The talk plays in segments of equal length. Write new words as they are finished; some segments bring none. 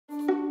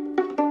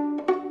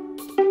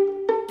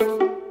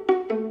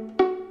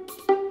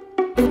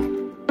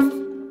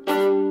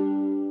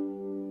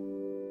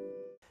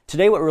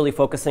Today what we're really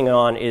focusing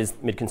on is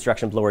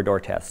mid-construction blower door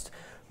test.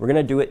 We're going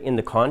to do it in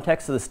the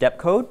context of the STEP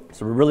code.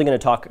 So we're really going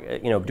to talk,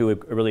 do a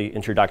really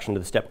introduction to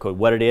the STEP code,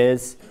 what it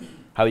is,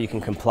 how you can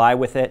comply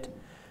with it,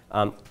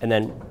 and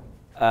then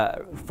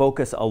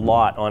focus a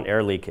lot on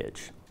air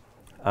leakage,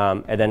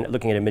 and then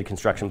looking at a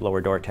mid-construction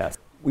blower door test.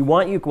 We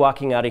want you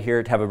walking out of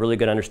here to have a really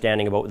good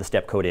understanding about what the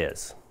STEP code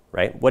is,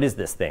 right? What is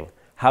this thing?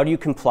 How do you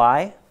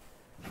comply?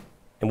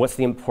 And what's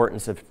the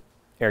importance of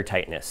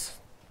airtightness?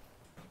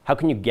 How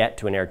can you get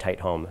to an airtight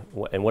home?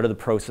 And what are the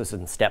processes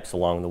and steps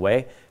along the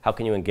way? How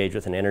can you engage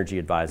with an energy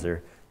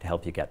advisor to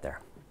help you get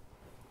there?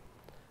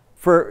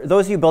 For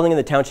those of you building in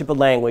the Township of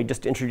Langley,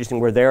 just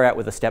introducing where they're at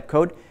with the STEP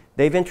code,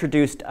 they've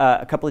introduced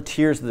a couple of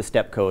tiers of the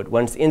STEP code.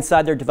 Once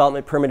inside their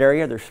development permit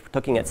area, they're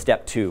looking at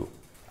Step 2.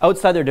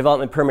 Outside their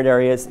development permit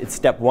areas, it's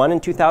Step 1 in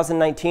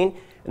 2019,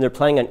 and they're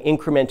planning on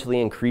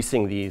incrementally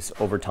increasing these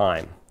over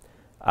time.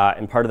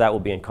 And part of that will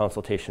be in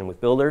consultation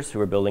with builders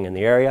who are building in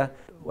the area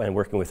and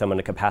working with them on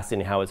the capacity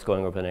and how it's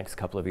going over the next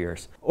couple of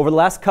years. Over the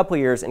last couple of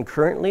years and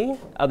currently,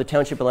 the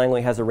Township of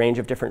Langley has a range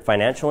of different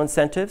financial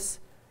incentives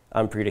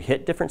for you to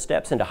hit different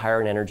steps and to hire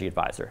an energy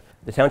advisor.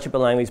 The Township of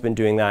Langley has been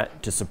doing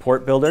that to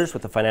support builders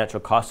with the financial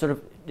cost, sort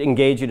of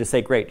engage you to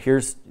say, great,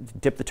 here's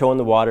dip the toe in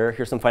the water,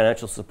 here's some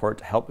financial support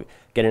to help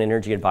get an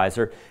energy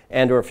advisor,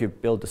 and or if you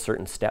build to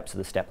certain steps of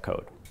the STEP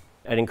code.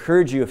 I'd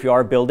encourage you, if you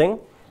are building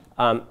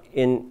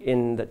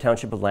in the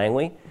Township of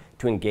Langley,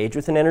 to engage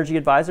with an energy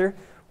advisor.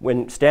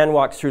 When Stan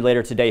walks through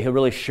later today, he'll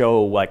really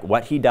show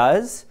what he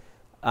does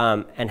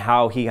and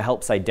how he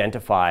helps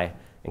identify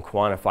and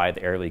quantify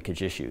the air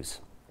leakage issues.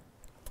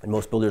 And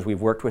most builders we've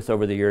worked with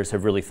over the years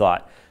have really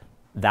thought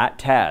that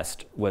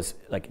test was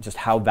just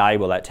how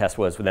valuable that test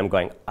was for them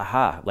going,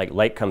 aha,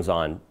 light comes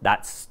on.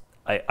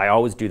 I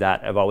always do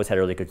that. I've always had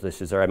air leakage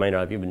issues, or I might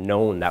not have even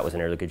known that was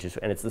an air leakage issue,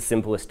 and it's the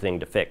simplest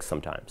thing to fix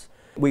sometimes.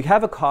 We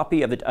have a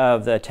copy of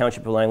the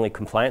Township of Langley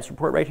compliance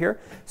report right here.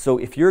 So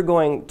if you're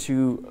going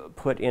to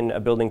put in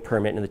a building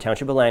permit in the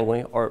Township of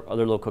Langley or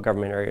other local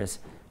government areas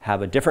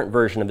have a different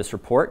version of this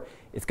report,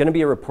 it's going to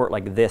be a report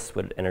like this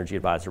what an energy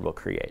advisor will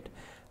create.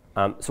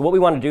 So what we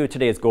want to do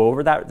today is go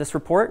over this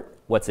report,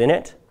 what's in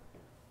it,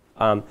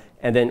 and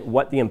then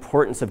what the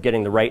importance of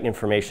getting the right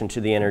information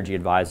to the energy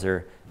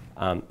advisor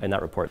in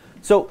that report.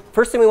 So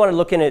first thing we want to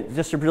look in at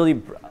just a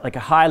really a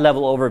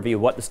high-level overview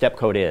of what the STEP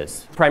code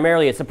is.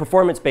 Primarily, it's a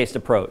performance-based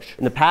approach.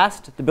 In the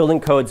past, the building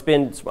code's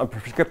been a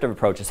prescriptive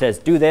approach. It says,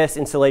 do this,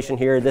 insulation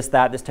here, this,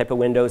 that, this type of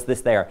windows,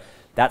 this, there.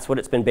 That's what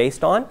it's been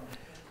based on.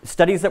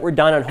 Studies that were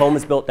done on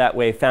homes built that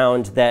way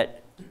found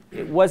that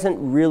it wasn't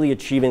really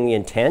achieving the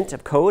intent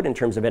of code in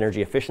terms of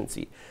energy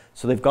efficiency.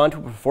 So they've gone to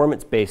a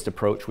performance-based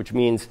approach, which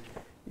means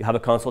you have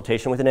a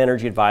consultation with an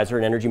energy advisor,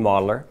 an energy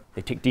modeler.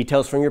 They take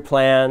details from your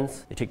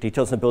plans. They take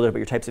details from the builder about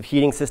your types of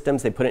heating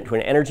systems. They put it into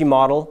an energy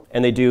model,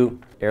 and they do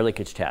air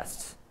leakage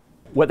tests.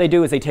 What they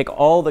do is they take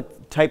all the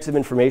types of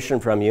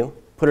information from you,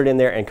 put it in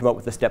there, and come up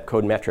with the STEP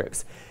code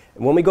metrics.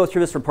 And when we go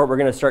through this report, we're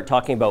going to start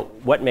talking about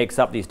what makes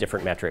up these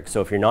different metrics.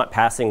 So if you're not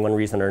passing one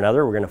reason or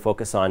another, we're going to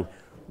focus on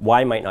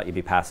why might not you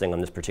be passing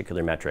on this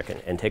particular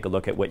metric and take a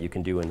look at what you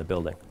can do in the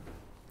building.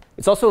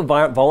 It's also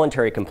a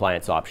voluntary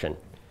compliance option.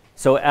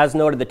 So as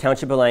noted, the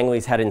Township of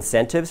Langley's had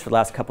incentives for the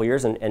last couple of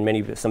years, and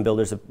many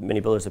builders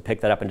have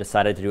picked that up and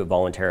decided to do it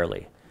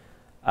voluntarily.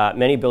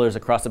 Many builders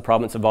across the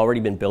province have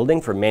already been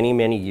building for many,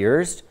 many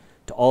years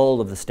to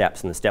all of the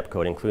steps in the STEP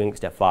code, including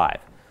Step 5.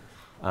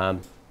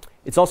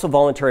 It's also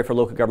voluntary for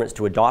local governments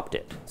to adopt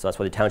it. So that's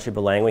why the Township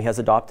of Langley has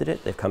adopted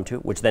it. They've come to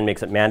it, which then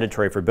makes it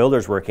mandatory for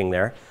builders working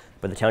there.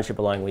 But the Township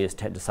of Langley has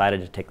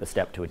decided to take the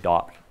step to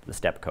adopt the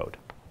STEP code.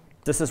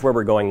 This is where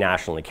we're going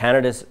nationally.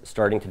 Canada's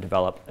starting to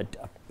develop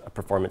a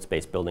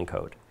performance-based building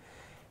code.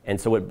 And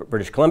so what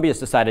British Columbia has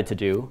decided to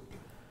do,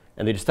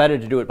 and they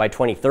decided to do it by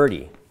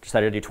 2030.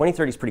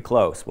 2030 is pretty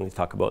close when we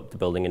talk about the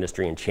building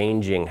industry and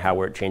changing how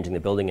we're changing the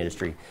building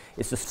industry.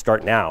 It's to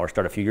start now or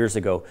start a few years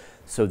ago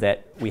so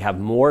that we have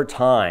more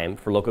time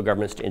for local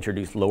governments to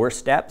introduce lower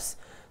steps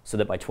so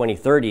that by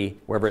 2030,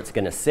 wherever it's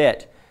going to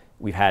sit,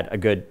 we've had a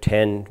good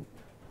 10,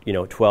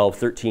 12,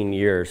 13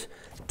 years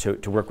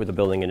to work with the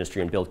building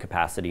industry and build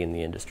capacity in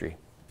the industry.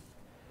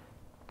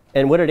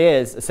 And what it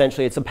is,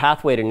 essentially, it's a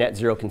pathway to net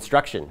zero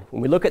construction.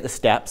 When we look at the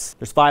steps,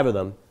 there's 5 of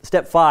them.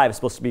 Step 5 is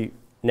supposed to be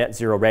net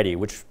zero ready,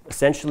 which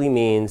essentially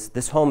means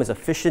this home is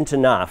efficient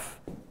enough,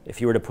 if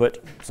you were to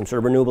put some sort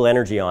of renewable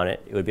energy on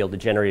it, it would be able to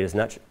generate as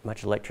much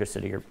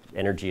electricity or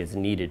energy as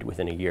needed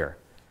within a year.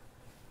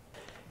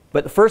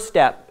 But the first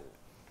step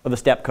of the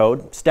STEP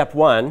code, Step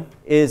 1,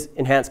 is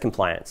enhanced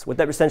compliance. What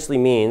that essentially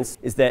means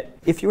is that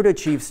if you were to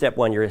achieve Step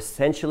 1, you're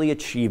essentially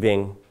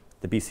achieving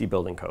the BC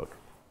Building Code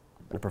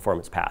on a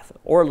performance path,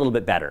 or a little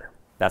bit better.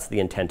 That's the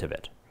intent of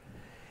it.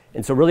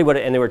 And so really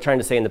and they were trying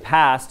to say in the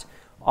past,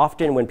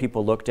 often when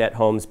people looked at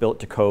homes built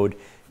to code,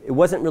 it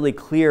wasn't really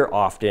clear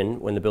often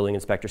when the building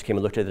inspectors came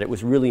and looked at it that it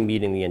was really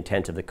meeting the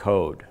intent of the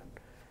code.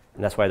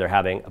 And that's why they're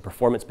having a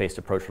performance-based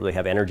approach where they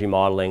have energy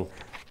modeling,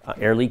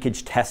 air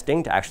leakage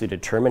testing to actually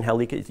determine how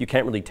leakage. You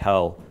can't really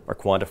tell or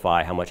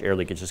quantify how much air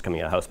leakage is coming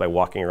out of the house by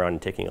walking around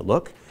and taking a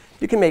look.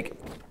 You can make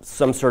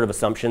some sort of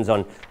assumptions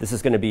on this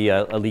is going to be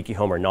a leaky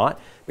home or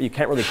not, but you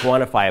can't really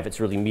quantify if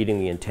it's really meeting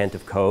the intent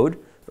of code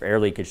for air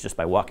leakage just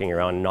by walking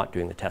around and not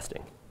doing the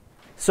testing.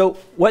 So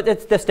what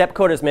the step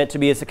code is meant to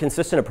be is a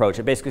consistent approach.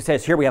 It basically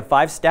says here we have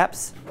 5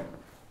 steps.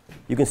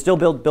 You can still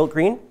build Built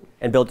Green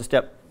and build to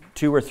step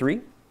 2 or 3.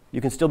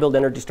 You can still build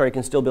Energy Star. You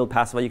can still build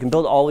Passivhaus. You can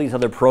build all these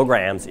other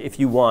programs if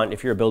you want,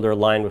 if you're a builder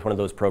aligned with one of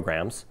those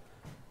programs,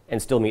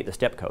 and still meet the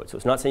step code. So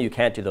it's not saying you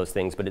can't do those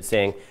things, but it's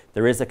saying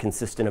there is a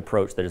consistent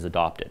approach that is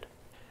adopted.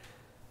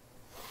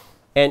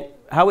 And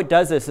how it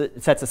does this,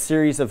 it sets a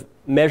series of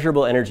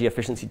measurable energy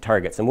efficiency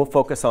targets. And we'll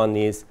focus on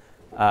these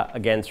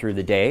again through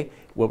the day.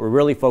 What we're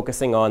really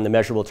focusing on the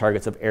measurable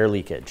targets of air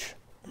leakage.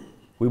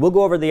 We will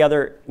go over the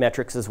other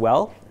metrics as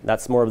well.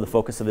 That's more of the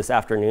focus of this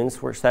afternoon's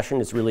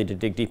session, is really to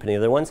dig deep into the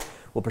other ones.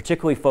 We'll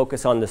particularly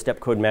focus on the step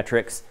code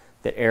metrics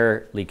that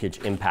air leakage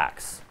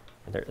impacts.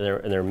 And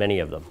there are many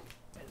of them.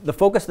 The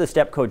focus of the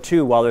step code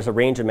too, while there's a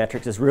range of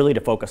metrics, is really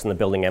to focus on the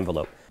building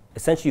envelope.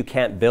 Essentially, you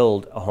can't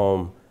build a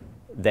home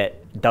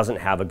that doesn't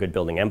have a good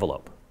building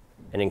envelope.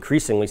 And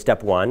increasingly,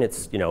 step 1,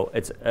 it's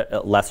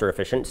lesser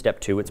efficient.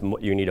 Step 2,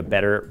 you need a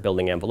better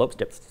building envelope.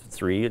 Step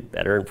 3,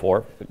 better, and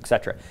 4,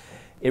 etc.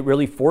 It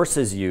really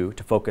forces you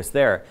to focus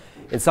there.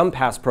 In some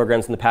past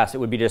programs in the past, it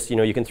would be just,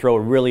 you can throw a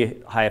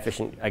really high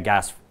efficient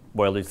gas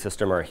boiler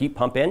system or a heat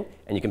pump in,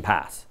 and you can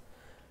pass.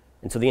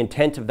 And so the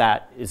intent of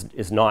that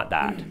is not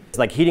that. It's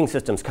like heating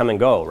systems come and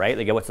go, right?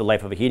 They get what's the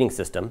life of a heating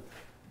system,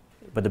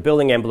 but the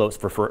building envelope's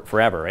for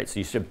forever, right? So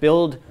you should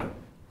build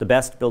the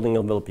best building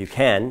envelope you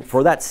can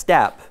for that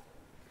step,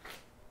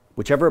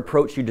 whichever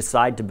approach you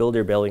decide to build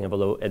your building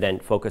envelope, and then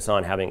focus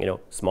on having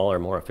smaller,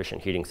 more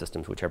efficient heating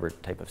systems, whichever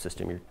type of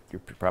system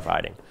you're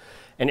providing.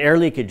 And air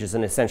leakage is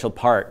an essential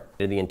part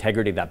of the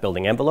integrity of that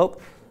building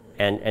envelope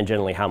and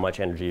generally how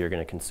much energy you're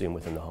going to consume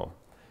within the home.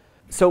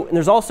 So and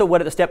there's also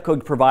what the step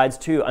code provides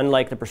too.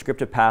 Unlike the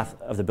prescriptive path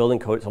of the building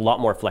code, it's a lot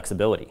more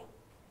flexibility.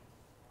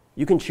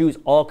 You can choose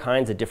all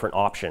kinds of different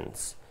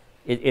options.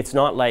 It's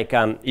not like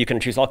you can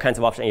choose all kinds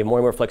of options and you have more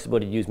and more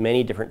flexibility to use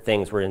many different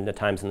things, where in the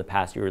times in the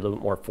past you were a little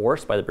bit more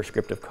forced by the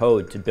prescriptive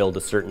code to build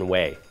a certain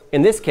way.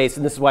 In this case,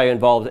 and this is why I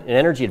involved an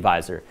energy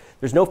advisor,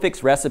 there's no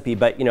fixed recipe,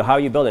 but how are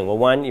you building? Well,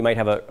 one, you might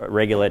have a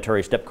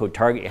regulatory step code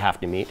target you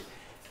have to meet,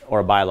 or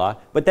a bylaw,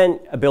 but then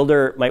a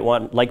builder might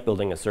like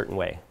building a certain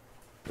way.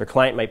 Their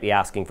client might be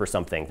asking for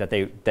something, that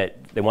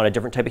they want a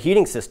different type of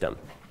heating system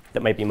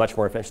that might be much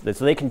more efficient.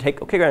 So they can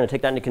take, okay, I'm going to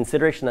take that into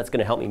consideration. That's going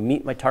to help me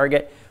meet my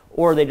target.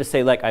 Or they just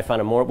say, like, I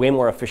found a way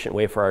more efficient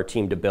way for our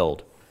team to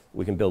build.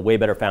 We can build way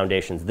better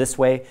foundations this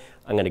way.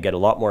 I'm going to get a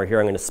lot more here.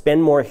 I'm going to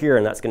spend more here,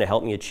 and that's going to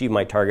help me achieve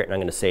my target, and I'm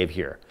going to save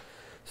here.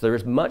 So there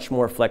is much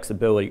more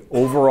flexibility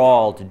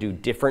overall to do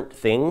different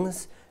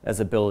things as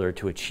a builder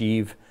to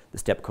achieve the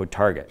step code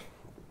target.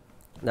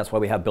 And that's why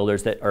we have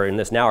builders that are in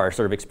this now are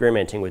sort of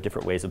experimenting with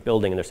different ways of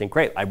building, and they're saying,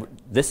 great,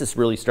 this is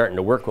really starting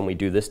to work when we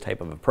do this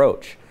type of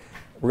approach.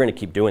 We're going to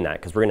keep doing that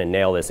because we're going to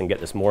nail this and get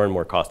this more and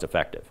more cost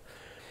effective.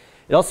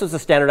 It also is a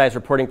standardized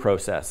reporting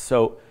process.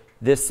 So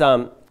this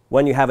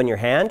one you have in your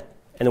hand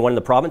and the one in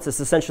the province is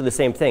essentially the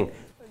same thing.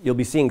 You'll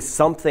be seeing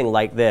something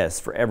like this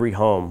for every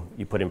home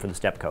you put in for the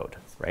step code,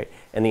 right?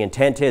 And the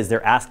intent is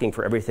they're asking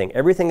for everything.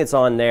 Everything that's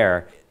on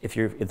there,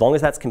 as long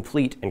as that's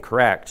complete and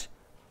correct,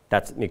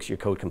 that makes your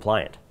code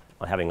compliant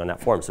on having on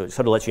that form. So it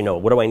sort of lets you know,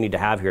 what do I need to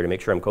have here to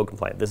make sure I'm code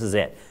compliant? This is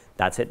it.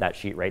 That's it, that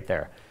sheet right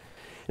there.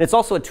 And it's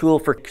also a tool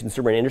for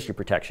consumer and industry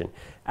protection.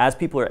 As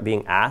people are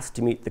being asked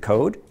to meet the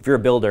code, if you're a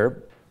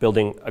builder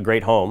building a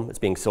great home that's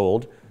being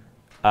sold,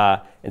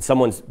 and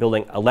someone's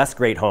building a less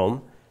great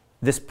home,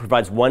 this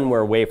provides one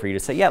more way for you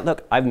to say, yeah,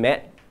 look, I've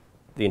met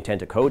the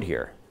intent of code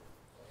here.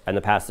 In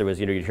the past, there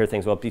was, you'd hear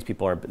things, well, these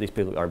people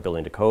are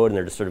building to code, and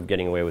they're just sort of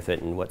getting away with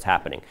it and what's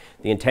happening.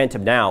 The intent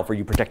of now, for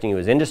you protecting you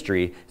as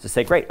industry, is to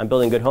say, great, I'm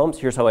building good homes,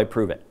 here's how I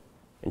prove it.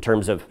 In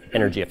terms of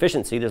energy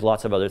efficiency, there's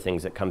lots of other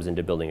things that comes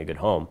into building a good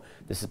home.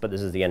 But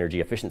this is the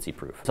energy efficiency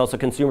proof. It's also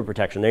consumer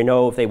protection. They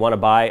know if they want to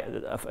buy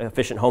an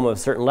efficient home of a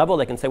certain level,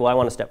 they can say, well, I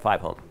want a step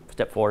 5 home,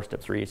 step 4, step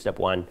 3, step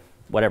 1,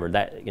 whatever.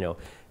 That,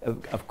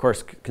 of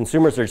course,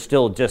 consumers are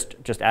still just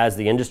as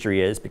the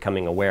industry is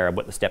becoming aware of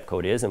what the step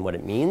code is and what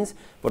it means.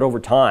 But over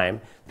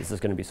time, this is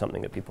going to be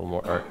something that people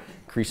are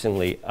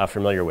increasingly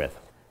familiar with.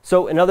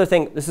 So another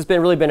thing, this has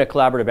really been a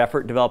collaborative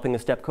effort developing the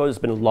step code. There's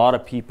been a lot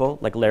of people,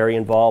 like Larry,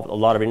 involved, a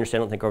lot of industry. I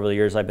don't think over the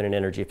years I've been in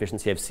energy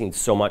efficiency, I've seen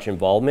so much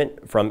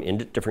involvement from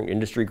different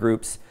industry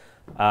groups,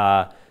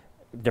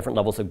 different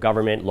levels of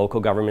government, local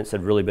governments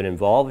have really been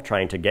involved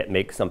trying to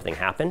make something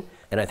happen.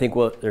 And I think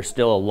there's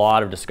still a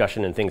lot of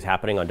discussion and things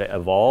happening on to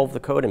evolve the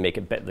code and make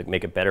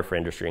it better for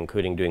industry,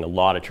 including doing a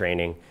lot of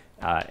training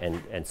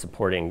and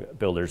supporting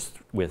builders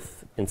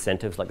with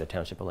incentives like the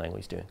Township of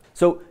Langley's doing.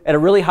 So at a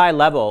really high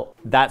level,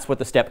 that's what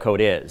the step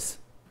code is.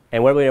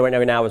 And what we're doing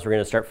right now is we're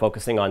going to start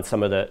focusing on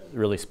some of the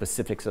really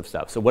specifics of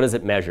stuff. So what does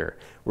it measure?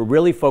 We're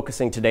really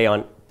focusing today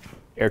on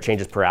air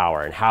changes per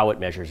hour and how it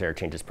measures air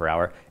changes per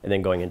hour, and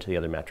then going into the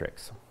other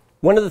metrics.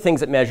 One of the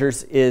things it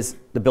measures is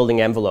the building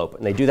envelope,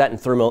 and they do that in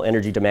thermal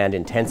energy demand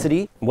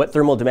intensity. And what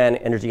thermal demand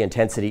energy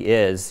intensity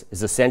is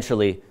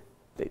essentially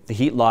the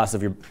heat loss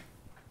of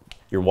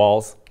your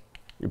walls,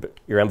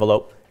 your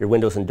envelope, your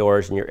windows and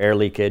doors, and your air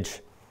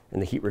leakage,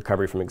 and the heat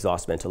recovery from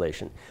exhaust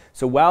ventilation.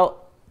 So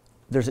while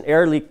there's an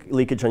air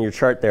leakage on your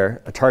chart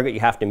there, a target you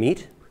have to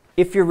meet,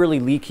 if you're really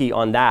leaky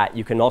on that,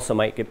 you can also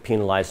might get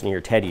penalized on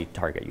your TEDI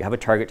target. You have a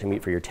target to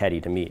meet for your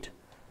TEDI to meet.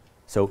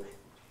 So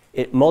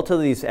multiple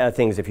of these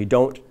things, if you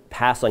don't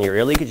pass on your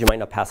air leakage, you might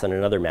not pass on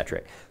another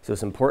metric. So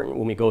it's important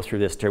when we go through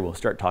this, we'll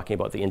start talking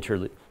about the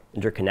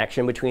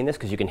interconnection between this,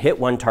 because you can hit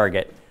one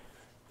target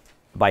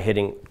by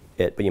hitting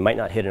it, but you might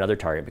not hit another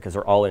target because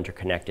they're all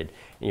interconnected.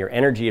 And your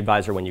energy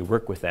advisor, when you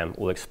work with them,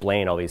 will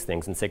explain all these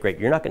things and say, great,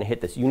 you're not going to hit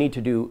this. You need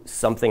to do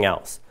something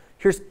else.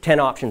 Here's 10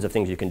 options of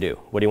things you can do.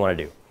 What do you want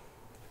to do?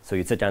 So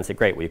you'd sit down and say,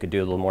 great, well, you could do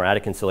a little more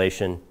attic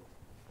insulation,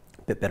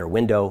 a bit better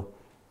window,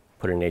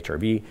 put in an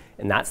HRV,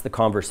 and that's the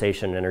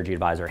conversation an energy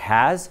advisor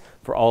has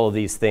for all of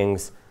these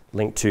things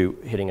linked to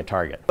hitting a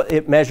target.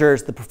 It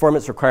measures the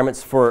performance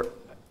requirements for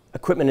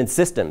equipment and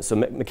systems, so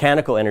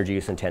mechanical energy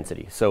use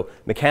intensity. So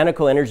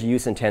mechanical energy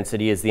use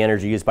intensity is the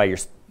energy used by your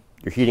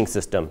heating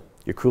system,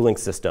 your cooling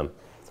system.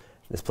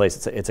 In this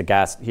place, it's a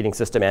gas heating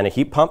system and a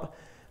heat pump,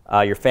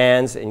 your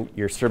fans and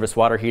your service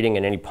water heating,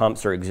 and any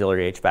pumps or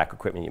auxiliary HVAC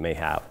equipment you may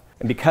have.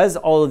 And because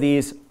all of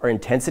these are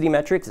intensity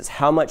metrics, it's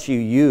how much you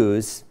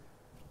use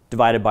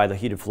divided by the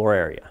heated floor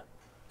area.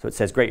 So it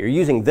says, great, you're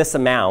using this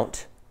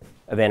amount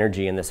of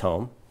energy in this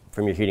home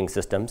from your heating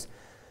systems,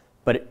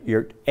 but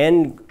your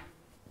end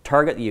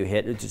target that you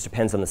hit, it just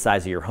depends on the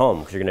size of your home,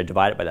 because you're going to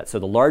divide it by that. So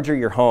the larger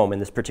your home in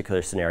this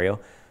particular scenario,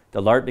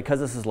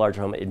 because this is a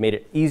larger home, it made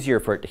it easier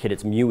for it to hit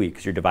its MUI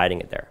because you're dividing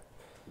it there.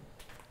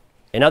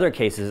 In other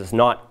cases, it's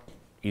not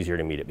easier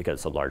to meet it because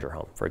it's a larger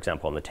home. For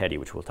example, on the TEDI,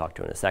 which we'll talk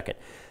to in a second.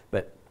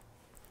 But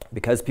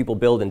because people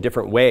build in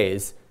different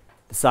ways,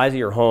 the size of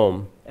your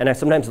home, and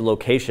sometimes the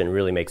location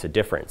really makes a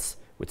difference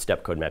with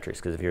step code metrics,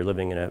 because if you're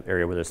living in an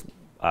area where there's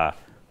a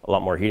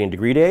lot more heating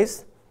degree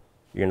days,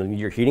 you're going to need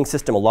your heating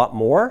system a lot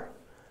more.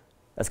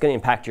 That's going to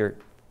impact your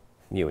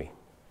MUI,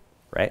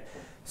 right?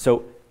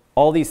 So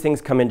all these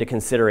things come into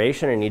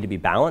consideration and need to be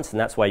balanced, and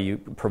that's why you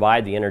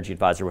provide the energy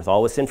advisor with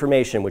all this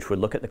information, which would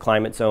look at the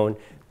climate zone,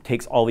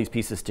 takes all these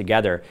pieces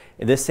together.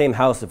 In this same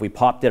house, if we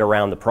popped it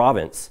around the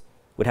province,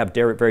 would have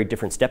very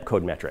different step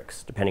code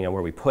metrics depending on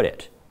where we put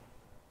it.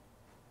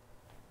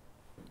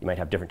 You might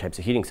have different types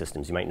of heating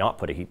systems. You might not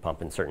put a heat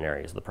pump in certain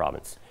areas of the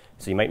province.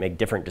 So you might make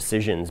different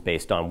decisions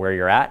based on where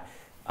you're at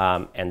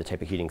and the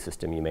type of heating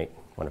system you may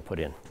want to put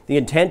in. The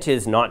intent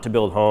is not to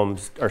build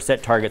homes or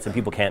set targets that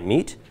people can't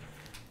meet.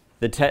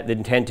 The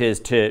intent is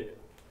to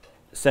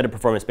set a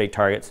performance-based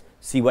targets,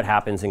 see what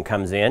happens and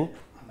comes in,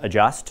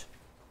 adjust,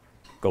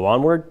 go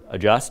onward,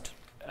 adjust,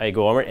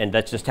 go onward, and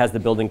that just has the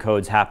building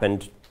codes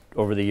happened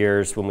over the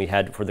years when we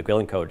had for the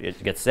building code.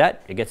 It gets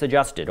set, it gets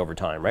adjusted over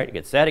time, right? It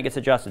gets set, it gets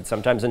adjusted.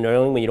 Sometimes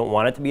annoying when you don't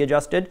want it to be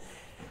adjusted,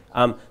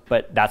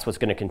 but that's what's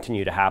going to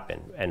continue to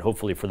happen, and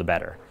hopefully for the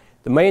better.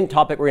 The main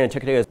topic we're going to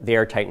take today is the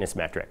air tightness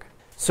metric.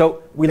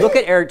 So we look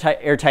at air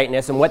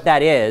tightness, and what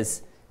that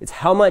is, it's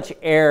how much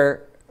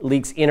air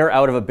leaks in or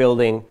out of a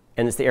building,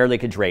 and it's the air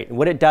leakage rate. And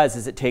what it does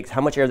is it takes how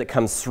much air that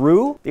comes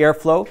through the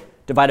airflow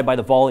divided by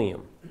the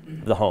volume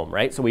of the home,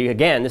 right? So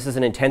again, this is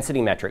an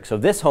intensity metric. So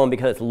this home,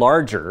 because it's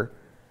larger,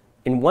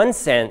 in one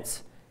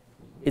sense,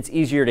 it's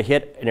easier to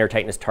hit an air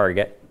tightness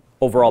target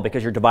overall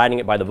because you're dividing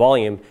it by the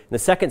volume. In the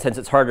second sense,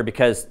 it's harder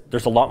because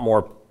there's a lot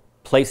more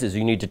places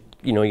you need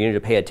to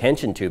pay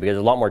attention to because there's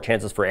a lot more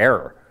chances for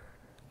error.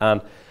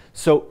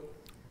 So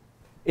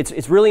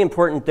it's really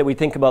important that we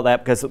think about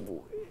that, because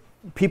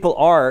people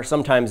are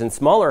sometimes in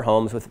smaller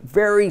homes with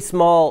very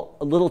small,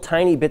 little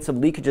tiny bits of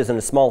leakages in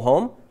a small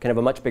home can have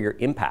a much bigger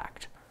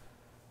impact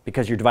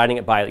because you're dividing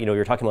it by,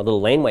 you're talking about a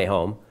little laneway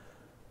home,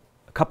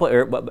 a couple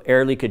of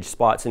air leakage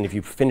spots, and if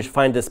you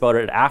find this about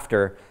it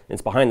after, and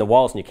it's behind the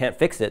walls and you can't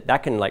fix it,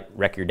 that can like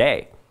wreck your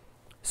day.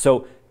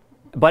 So,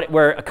 but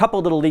where a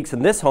couple little leaks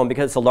in this home,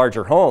 because it's a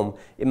larger home,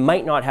 it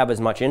might not have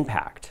as much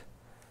impact.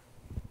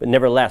 But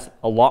nevertheless,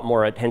 a lot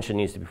more attention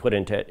needs to be put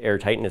into air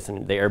tightness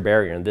and the air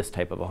barrier in this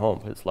type of a home,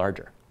 because it's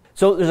larger.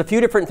 So there's a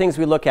few different things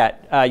we look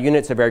at,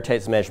 units of air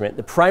tightness measurement.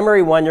 The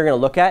primary one you're going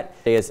to look at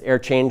is air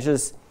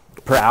changes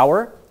per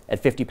hour at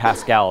 50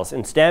 pascals.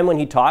 And Stan, when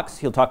he talks,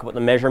 he'll talk about the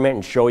measurement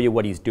and show you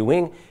what he's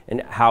doing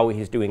and how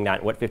he's doing that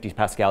and what 50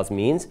 pascals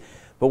means.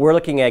 But we're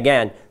looking at,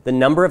 again, the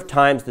number of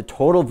times the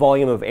total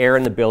volume of air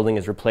in the building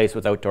is replaced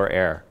with outdoor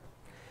air.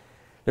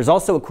 There's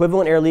also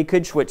equivalent air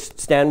leakage, which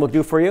Stan will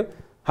do for you.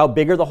 How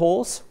big are the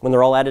holes when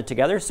they're all added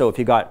together? So if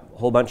you got a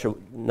whole bunch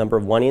of number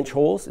of 1-inch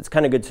holes, it's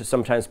kind of good to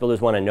sometimes builders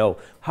want to know,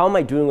 how am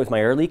I doing with my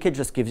air leakage?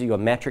 Just gives you a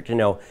metric to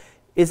know,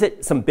 is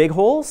it some big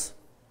holes,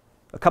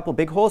 a couple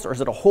big holes, or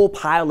is it a whole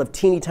pile of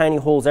teeny tiny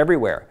holes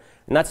everywhere?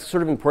 And that's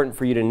sort of important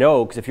for you to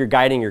know, because if you're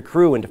guiding your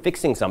crew into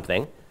fixing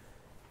something,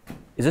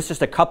 is this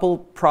just a couple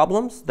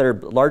problems that are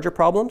larger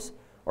problems,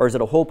 or is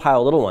it a whole pile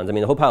of little ones? I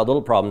mean, the whole pile of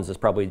little problems is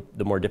probably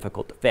the more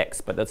difficult to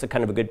fix, but that's a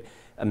kind of a good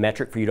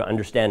metric for you to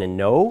understand and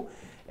know.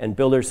 And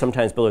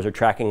sometimes builders are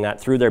tracking that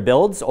through their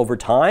builds over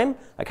time.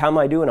 Like, how am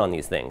I doing on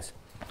these things?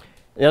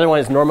 The other one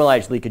is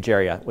normalized leakage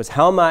area, was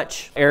how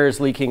much air is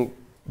leaking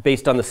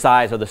based on the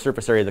size of the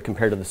surface area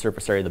compared to the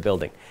surface area of the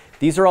building.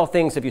 These are all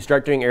things, if you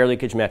start doing air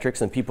leakage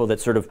metrics and people that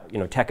sort of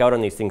tech out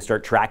on these things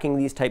start tracking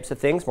these types of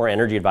things, more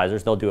energy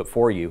advisors, they'll do it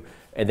for you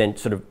and then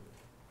sort of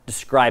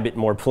describe it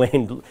more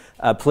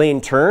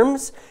plain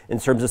terms in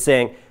terms of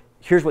saying,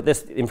 here's what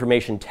this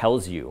information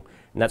tells you.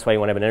 And that's why you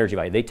want to have an energy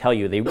advisor. They tell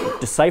you, they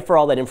decipher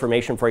all that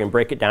information for you and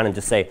break it down and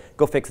just say,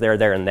 go fix there,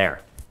 there, and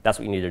there. That's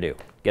what you need to do.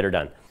 Get her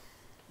done.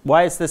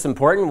 Why is this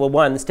important? Well,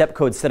 one, the step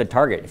codes set a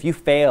target. If you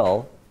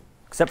fail,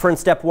 except for in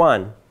step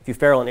 1, if you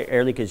fail in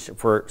air leakage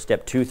for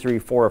step 2, 3,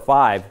 4, or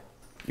 5,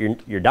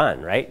 you're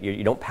done, right?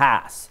 You don't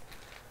pass.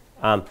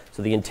 So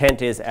the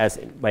intent is,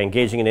 by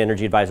engaging an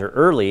energy advisor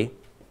early,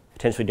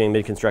 potentially doing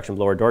mid-construction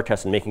blower door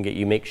tests and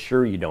make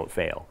sure you don't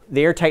fail.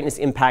 The air tightness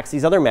impacts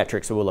these other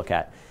metrics that we'll look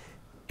at.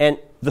 And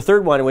the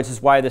third one, which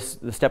is why the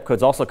step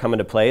codes also come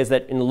into play, is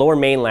that in the lower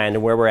mainland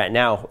and where we're at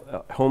now,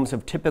 homes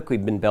have typically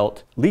been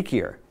built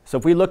leakier. So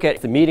if we look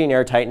at the median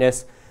air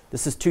tightness,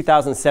 this is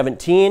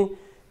 2017,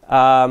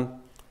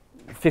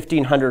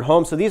 1,500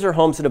 homes. So these are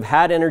homes that have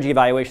had energy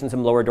evaluations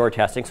and blower door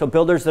testing. So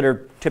builders that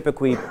are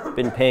typically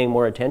been paying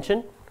more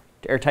attention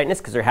to air tightness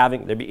because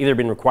they've either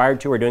been required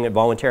to or doing it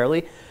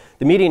voluntarily.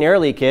 The median air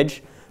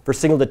leakage for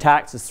single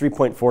detached is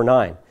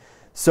 3.49.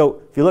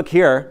 So if you look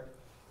here,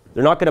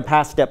 they're not going to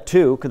pass step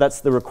 2 because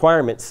that's the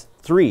requirements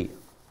 3. They're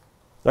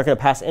not going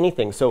to pass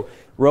anything. So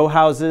row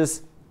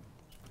houses,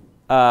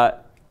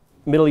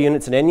 middle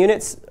units and end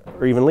units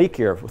are even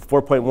leakier with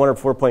 4.1 or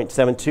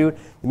 4.72.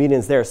 The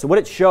median's there. So what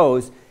it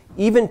shows,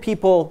 even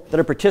people that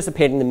are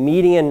participating, the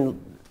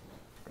median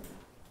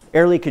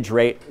air leakage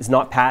rate is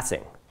not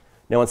passing.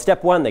 Now in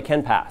step 1 they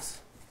can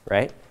pass,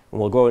 right? And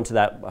we'll go into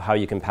that, how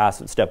you can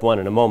pass at step 1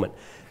 in a moment.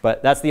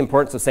 But that's the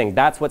importance of saying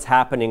that's what's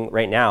happening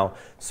right now.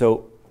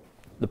 So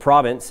the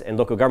province and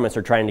local governments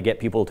are trying to get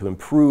people to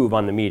improve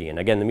on the median.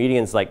 Again, the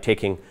median's like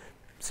taking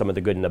some of the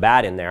good and the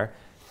bad in there.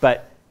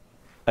 But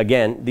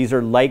again, these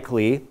are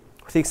likely,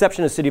 with the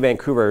exception of City of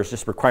Vancouver, is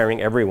just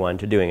requiring everyone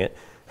to doing it,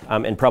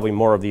 and probably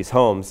more of these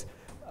homes,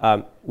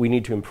 we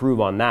need to improve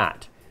on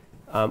that.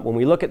 When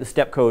we look at the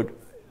step code,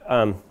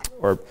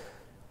 or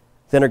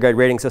the Energuide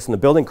rating system, the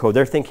building code,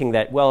 they're thinking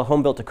that, well,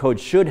 home built to code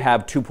should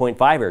have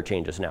 2.5 air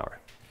changes an hour.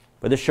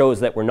 But this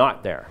shows that we're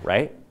not there,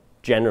 right?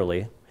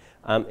 Generally.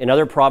 In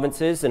other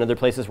provinces, in other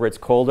places where it's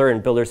colder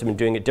and builders have been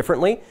doing it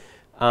differently,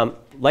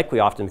 likely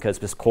often because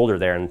it's colder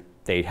there and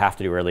they have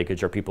to do air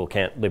leakage or people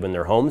can't live in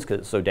their homes because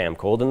it's so damn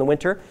cold in the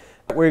winter.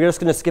 We're just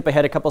going to skip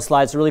ahead a couple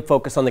slides to really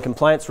focus on the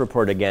compliance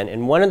report again.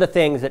 And one of the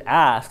things it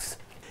asks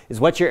is,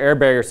 what's your air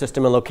barrier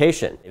system and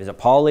location? Is it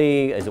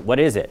poly? What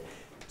is it?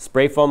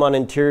 Spray foam on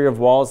interior of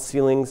walls,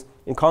 ceilings,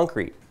 and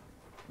concrete.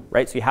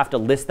 Right? So you have to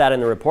list that in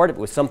the report. If it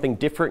was something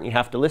different, you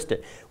have to list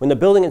it. When the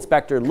building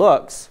inspector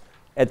looks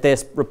at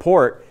this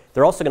report,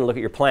 they're also going to look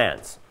at your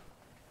plans.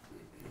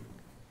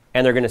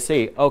 And they're going to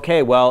see,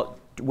 okay, well,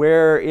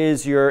 where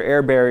is your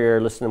air barrier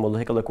listed? And we'll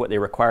take a look at what they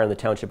require in the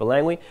Township of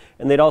Langley.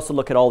 And they'd also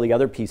look at all the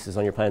other pieces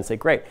on your plan and say,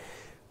 great.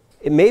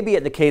 It may be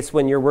at the case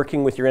when you're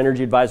working with your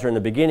energy advisor in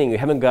the beginning, you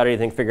haven't got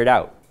anything figured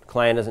out. The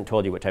client hasn't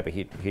told you what type of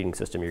heating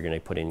system you're going to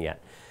put in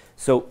yet.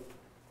 So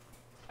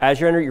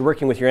as you're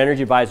working with your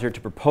energy advisor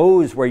to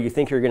propose where you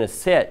think you're going to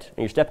sit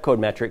in your step code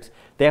metrics,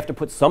 they have to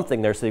put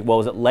something there. Say,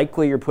 well, is it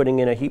likely you're putting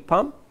in a heat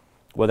pump?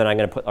 Well, then I'm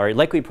going to put, are you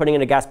likely putting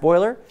in a gas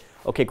boiler?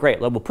 Okay, great.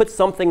 Well, we'll put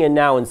something in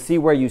now and see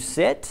where you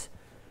sit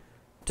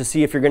to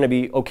see if you're going to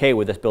be okay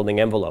with this building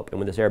envelope and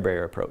with this air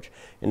barrier approach.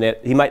 And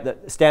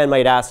that Stan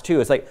might ask too,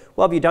 it's like,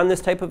 well, have you done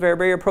this type of air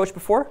barrier approach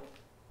before?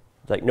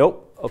 It's like,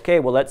 nope. Okay,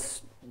 well,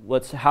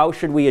 how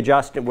should we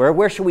adjust it?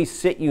 Where should we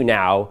sit you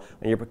now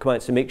on your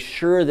compliance to make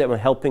sure that we're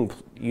helping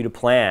you to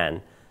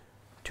plan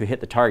to hit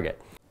the target?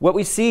 What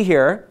we see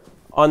here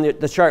on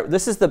the chart,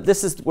 this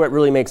is what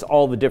really makes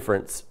all the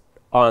difference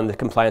on the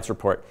compliance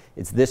report.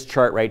 It's this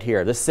chart right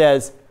here. This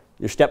says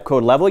your step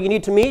code level you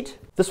need to meet.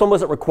 This one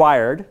wasn't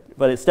required,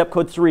 but it's step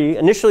code 3.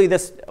 Initially,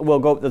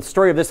 the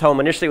story of this home,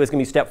 initially it was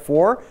going to be step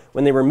 4.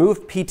 When they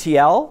removed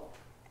PTL,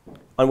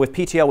 with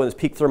PTL when it was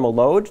peak thermal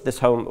load, this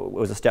home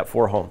was a step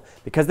 4 home.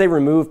 Because they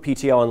removed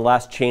PTL on the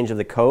last change of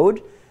the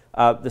code,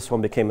 this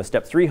home became a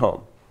step 3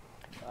 home.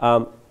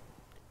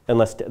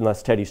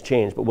 Unless Teddy's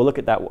changed, but we'll look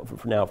at that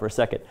for now for a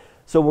second.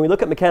 So when we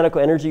look at mechanical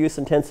energy use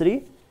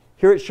intensity,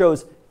 here it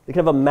shows they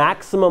can have a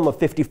maximum of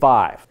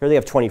 55. Here they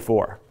have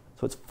 24.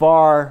 So it's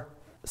far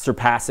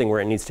surpassing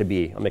where it needs to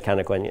be on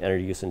mechanical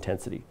energy use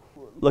intensity.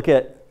 Look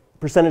at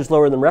percentage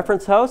lower than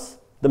reference house.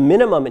 The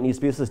minimum it needs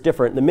to be, this is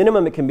different. The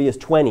minimum it can be is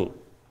 20.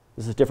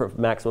 This is different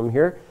from maximum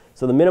here.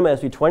 So the minimum has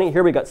to be 20.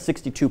 Here we got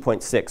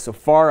 62.6, so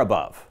far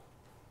above.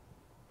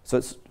 So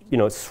it's,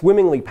 it's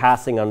swimmingly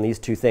passing on these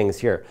two things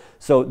here.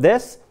 So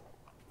this,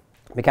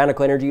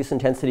 mechanical energy use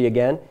intensity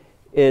again,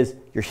 is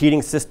your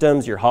heating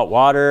systems, your hot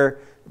water.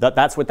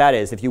 That's what that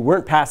is. If you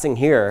weren't passing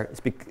here,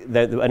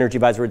 the energy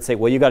advisor would say,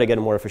 well, you got to get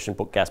a more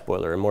efficient gas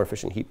boiler, a more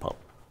efficient heat pump,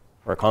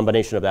 or a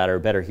combination of that, or a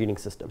better heating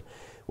system.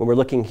 When we're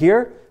looking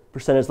here,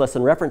 percentage less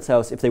than reference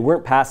house, if they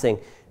weren't passing,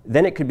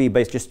 then it could be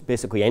just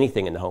basically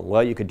anything in the home.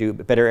 Well, you could do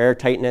better air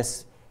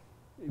tightness,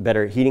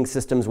 Better heating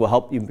systems will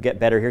help you get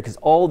better here because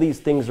all these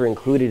things are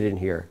included in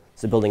here.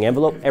 So building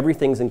envelope,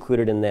 everything's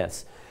included in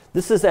this.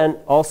 This is then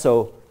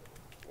also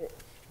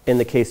in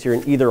the case here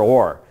in either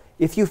or.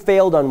 If you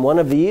failed on one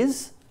of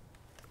these,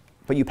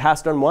 but you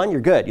passed on one,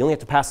 you're good. You only have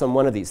to pass on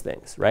one of these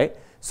things, right?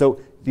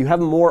 So you have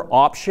more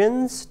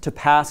options to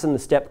pass in the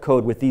step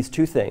code with these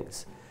two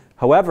things.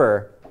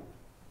 However,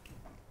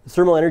 the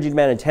thermal energy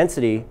demand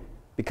intensity,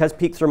 because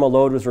peak thermal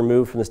load was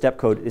removed from the step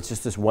code, it's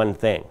just this one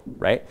thing,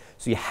 right?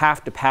 So you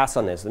have to pass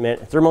on this. The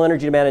thermal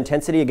energy demand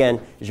intensity,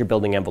 again, is your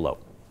building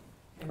envelope,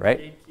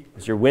 right?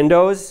 It's your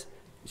windows,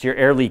 it's your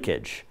air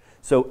leakage.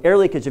 So air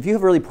leakage, if you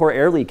have really poor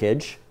air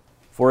leakage,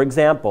 for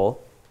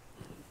example,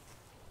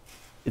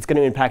 it's going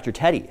to impact your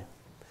TEDI.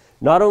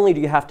 Not only do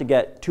you have to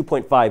get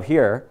 2.5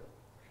 here,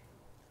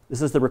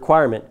 this is the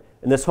requirement,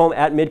 and this home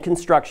at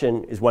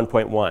mid-construction is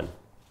 1.1.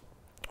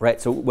 Right,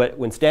 so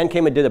when Stan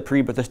came and did a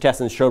pre-this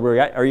test and showed where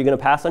you're at, are you going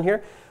to pass on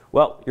here?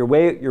 Well, you're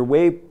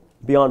way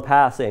beyond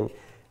passing.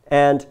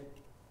 And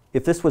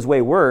if this was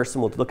way worse,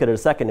 and we'll look at it in a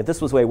second, if this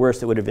was way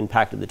worse, it would have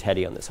impacted the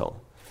TEDI on this home.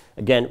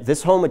 Again,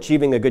 this home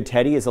achieving a good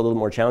TEDI is a little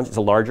more challenging. It's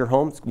a larger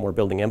home, it's more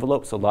building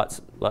envelope, so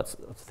lots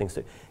of things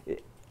to,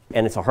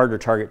 and it's a harder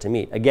target to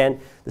meet.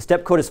 Again, the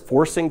step code is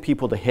forcing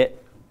people to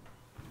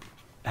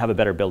have a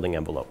better building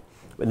envelope.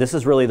 And this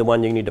is really the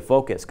one you need to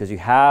focus because you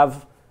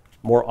have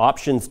more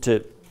options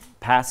to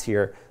pass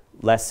here,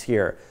 less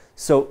here.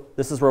 So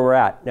this is where we're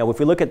at. Now, if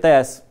we look at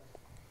this,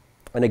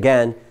 and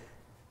again,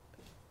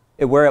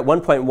 we're at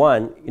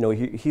 1.1. You know,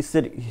 he's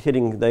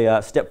hitting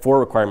the step 4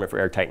 requirement for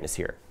air tightness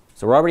here.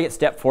 So we're already at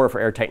step 4 for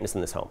air tightness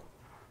in this home,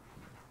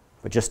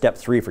 but just step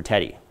 3 for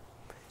TEDI.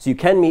 So you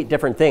can meet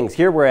different things.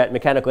 Here we're at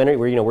mechanical energy,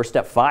 we're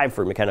step 5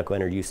 for mechanical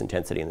energy use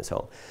intensity in this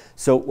home.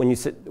 So when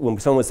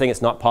someone was saying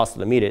it's not possible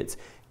to meet it,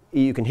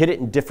 you can hit it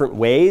in different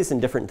ways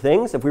and different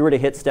things. If we were to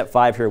hit step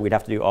 5 here, we'd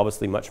have to do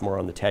obviously much more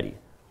on the TEDI.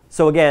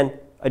 So again,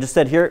 I just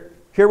said here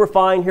we're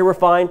fine, here we're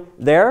fine.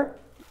 There,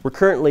 we're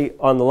currently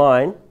on the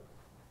line,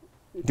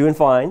 doing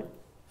fine,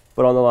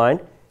 but on the line.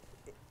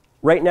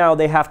 Right now,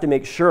 they have to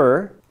make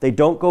sure they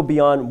don't go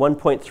beyond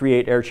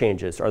 1.38 air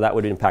changes, or that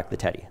would impact the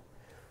TEDI.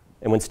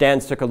 And when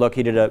Stan took a look,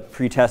 he did a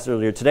pre-test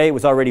earlier today, it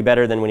was already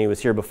better than when he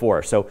was here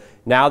before. So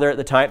now they're at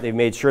the time, they've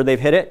made sure they've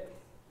hit it.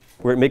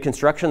 We're at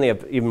mid-construction. They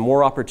have even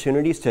more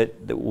opportunities that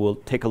we'll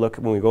take a look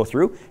when we go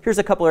through. Here's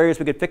a couple areas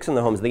we could fix in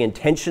the homes. They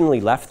intentionally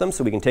left them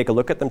so we can take a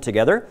look at them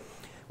together.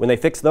 When they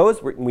fix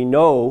those, we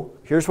know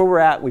here's where we're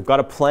at. We've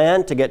got a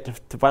plan to get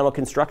to final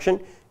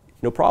construction.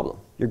 No problem.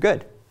 You're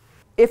good.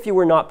 If you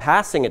were not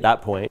passing at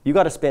that point, you've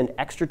got to spend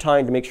extra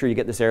time to make sure you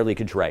get this air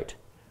leakage right.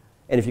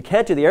 And if you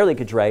can't do the air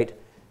leakage right,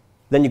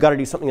 then you've got to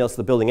do something else to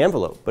the building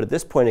envelope. But at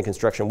this point in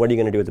construction, what are you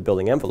going to do with the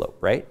building envelope,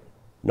 right?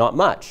 Not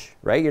much,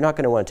 right? You're not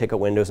going to want to take out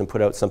windows and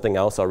put out something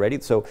else already.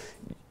 So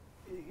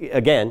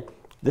again,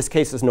 this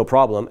case is no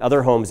problem.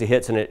 Other homes he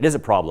hits and it is a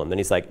problem. Then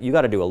he's like, you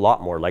got to do a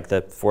lot more, like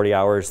the 40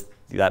 hours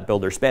that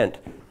builder spent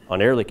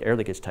on air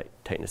leakage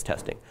tightness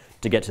testing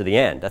to get to the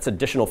end. That's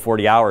additional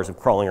 40 hours of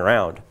crawling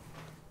around.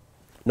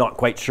 Not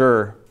quite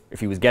sure if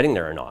he was getting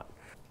there or not.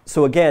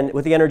 So again,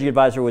 what the energy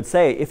advisor would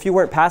say, if you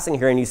weren't passing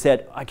here and you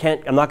said,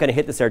 I'm not going to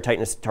hit this air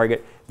tightness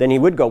target, then he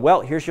would go,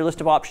 well, here's your list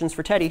of options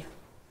for TEDI.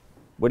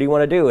 What do you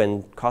want to do?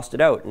 And cost it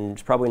out. And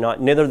it's probably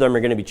not, neither of them are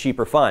going to be cheap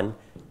or fun,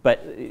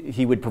 but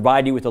he would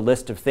provide you with a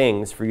list of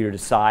things for you to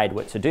decide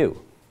what to do.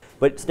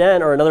 But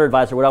Stan or another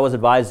advisor would always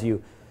advise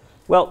you,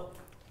 well,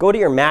 go to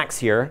your max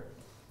here,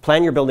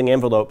 plan your building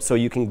envelope so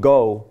you can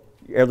go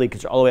air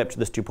leakage all the way up to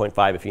this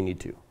 2.5 if you need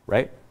to,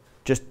 right?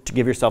 Just to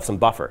give yourself some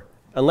buffer.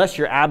 Unless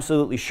you're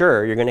absolutely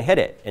sure you're going to hit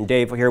it. And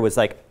Dave here was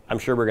like, I'm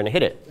sure we're going to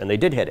hit it. And they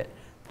did hit it.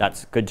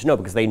 That's good to know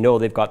because they know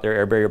they've got their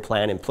air barrier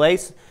plan in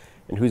place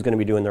and who's going to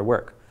be doing their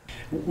work.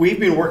 We've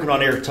been working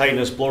on air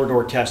tightness blower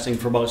door testing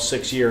for about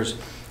 6 years,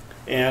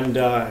 and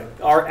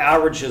our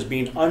average has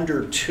been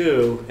under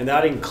 2, and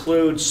that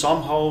includes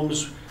some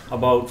homes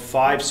about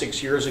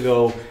 5-6 years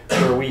ago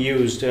where we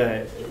used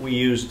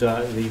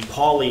the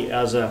poly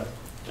as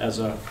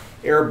a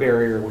air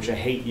barrier, which I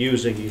hate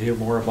using. You hear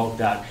more about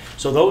that.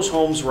 So those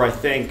homes were, I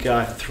think,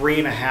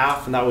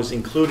 3.5, and that was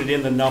included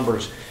in the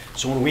numbers.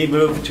 So when we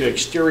moved to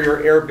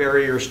exterior air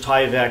barriers,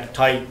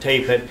 Tyvek,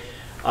 tape it.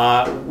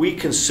 We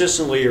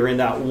consistently are in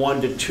that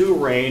 1 to 2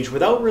 range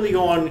without really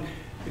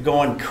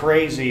going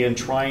crazy and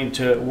trying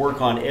to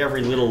work on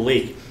every little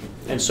leak.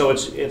 And so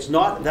it's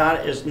not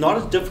as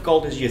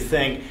difficult as you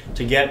think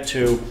to get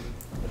to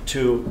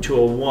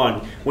a 1.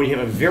 When you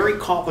have a very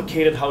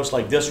complicated house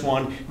like this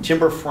one,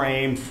 timber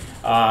frame,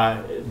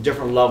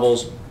 different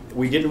levels,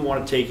 we didn't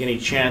want to take any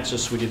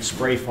chances, so we did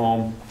spray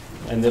foam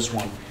in this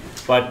one.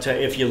 But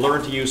if you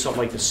learn to use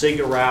something like the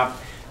Sigawrap,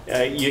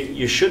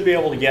 you should be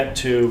able to get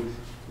to,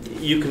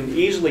 you can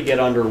easily get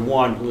under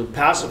 1. The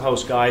passive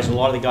house guys, a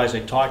lot of the guys I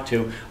talk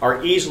to,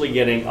 are easily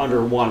getting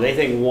under 1. They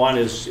think 1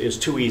 is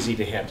too easy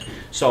to hit.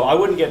 So I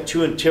wouldn't get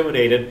too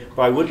intimidated,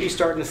 but I would be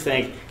starting to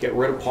think, get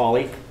rid of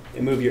poly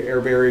and move your air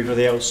barrier to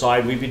the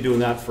outside. We've been doing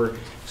that for,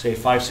 say,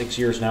 5-6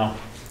 years now,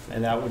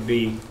 and that would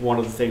be one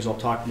of the things I'll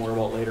talk more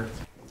about later.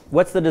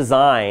 What's the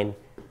design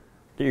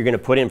that you're going to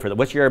put in for that.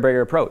 What's your air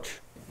barrier approach?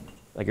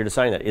 Like you're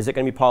deciding that. Is it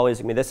going to be poly? Is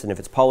it going to be this? And if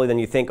it's poly, then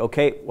you think,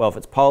 okay, well, if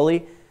it's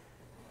poly,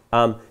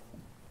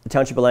 the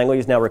Township of Langley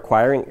is now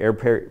requiring air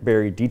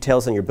barrier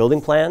details in your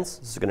building plans.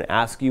 This is going to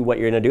ask you what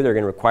you're going to do. They're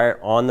going to require it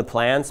on the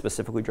plan,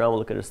 specifically drawn. We'll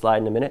look at a slide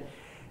in a minute.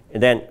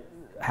 And then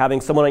having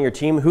someone on your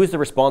team, who's the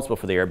responsible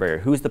for the air barrier?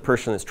 Who's the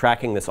person that's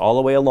tracking this all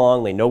the way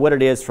along? They know what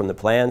it is from the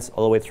plans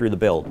all the way through the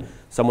build.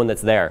 Someone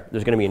that's there.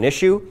 There's going to be an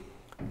issue.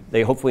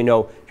 They hopefully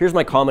know, here's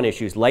my common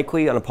issues.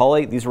 Likely on a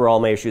poly, these are all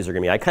my issues are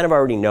going to be. I kind of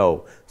already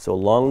know. So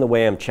along the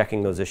way, I'm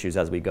checking those issues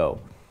as we go.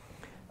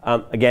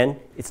 Again,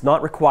 it's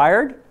not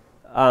required,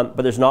 but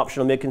there's an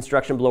optional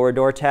mid-construction blower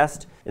door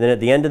test. And then at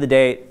the end of the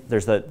day,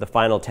 there's the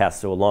final test,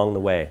 so along the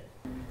way.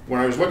 When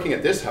I was looking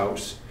at this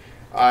house,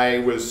 I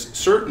was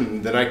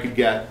certain that I could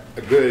get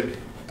a good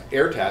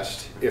air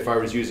test if I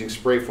was using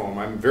spray foam.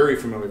 I'm very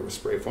familiar with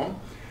spray foam.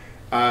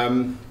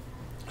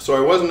 So I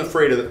wasn't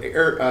afraid of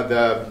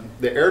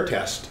the air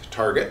test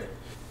target.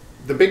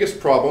 The biggest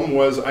problem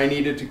was I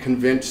needed to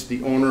convince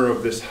the owner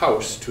of this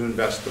house to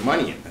invest the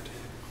money in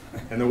it.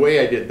 And the way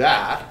I did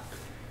that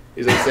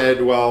is I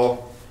said,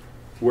 well,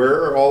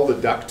 where are all the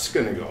ducts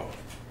going to go?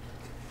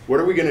 What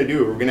are we going to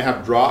do? We're going to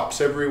have drops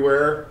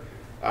everywhere.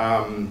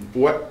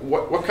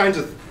 What kinds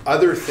of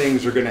other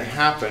things are going to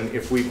happen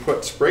if we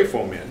put spray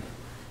foam in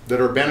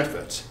that are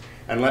benefits?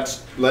 And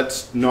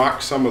let's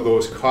knock some of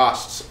those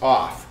costs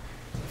off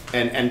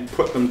and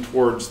put them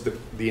towards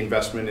the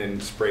investment in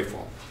spray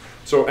foam.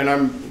 So,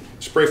 and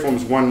spray foam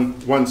is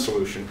one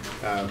solution,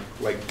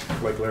 like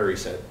Larry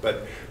said.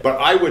 But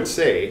I would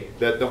say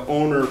that the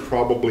owner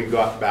probably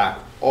got back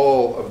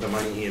all of the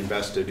money he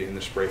invested in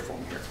the spray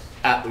foam here,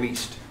 at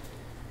least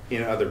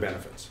in other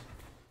benefits.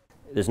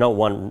 There's no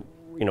one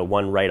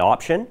right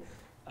option,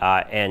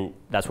 and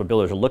that's what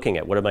builders are looking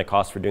at. What are my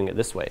costs for doing it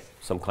this way?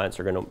 Some clients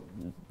are going to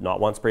not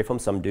want spray foam,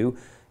 some do.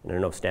 And I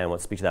don't know if Stan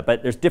wants to speak to that,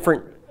 but there's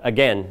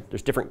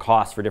different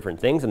costs for different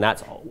things, and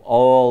that's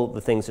all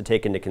the things to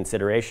take into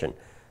consideration.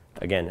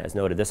 Again, as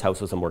noted, this house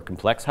was a more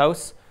complex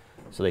house,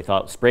 so they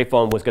thought spray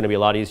foam was going to be a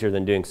lot easier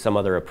than doing some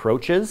other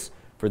approaches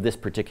for this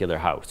particular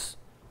house.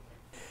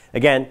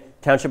 Again,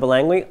 Township of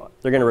Langley,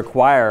 they're going to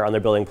require on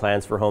their building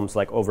plans for homes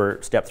like over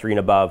step 3 and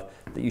above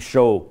that you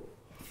show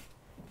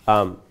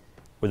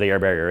where the air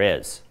barrier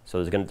is.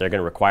 So they're going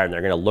to require, and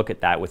they're going to look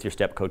at that with your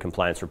step code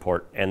compliance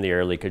report and the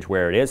air leakage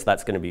where it is.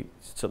 That's going to be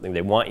something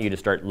they want you to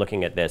start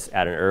looking at this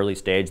at an early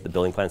stage. The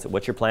building plan said,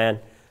 what's your plan?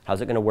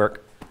 How's it going to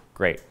work?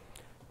 Great.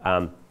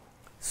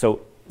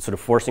 So sort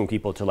of forcing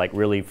people to like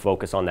really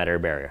focus on that air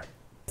barrier.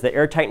 The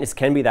air tightness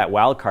can be that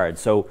wild card.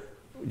 So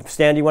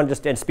Stan, do you want to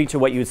just speak to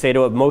what you would say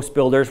to most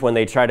builders when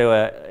they try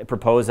to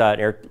propose an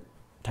air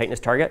tightness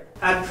target?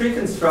 At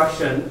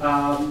pre-construction,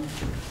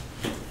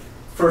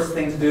 first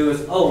thing to do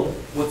is, oh,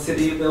 what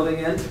city are you building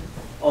in?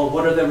 Oh,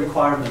 what are the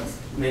requirements?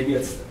 Maybe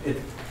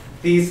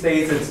these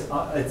days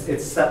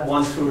it's step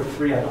 1, 2, or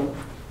 3.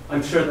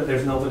 I'm sure that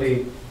there's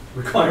nobody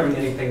requiring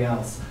anything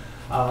else.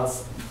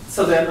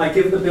 So then I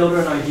give the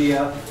builder an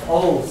idea.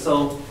 Oh,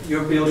 so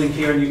you're building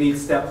here and you need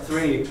step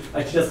 3.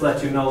 I just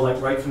let you know,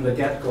 like right from the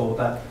get-go,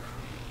 that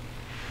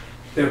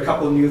there are a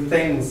couple of new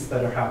things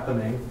that are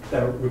happening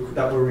that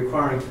we're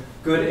requiring.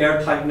 Good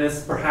air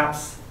tightness,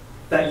 perhaps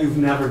that you've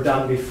never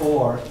done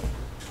before.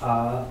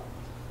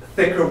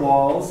 Thicker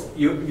walls,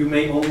 you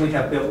may only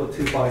have built with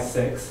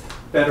 2x6,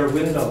 better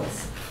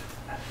windows.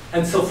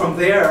 And so from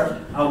there,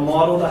 I'll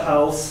model the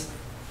house.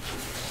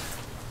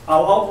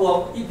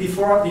 Well,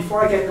 before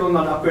I get going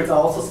on upgrades,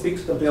 I'll also speak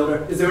to the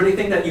builder. Is there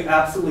anything that you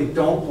absolutely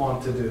don't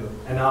want to do?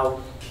 And I'll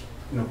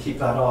keep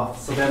that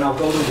off. So then I'll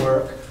go to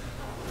work.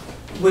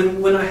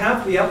 When I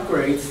have the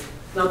upgrades,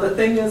 now the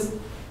thing is,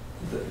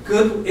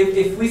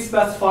 if we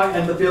specify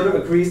and the builder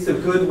agrees to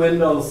good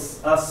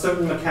windows, a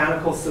certain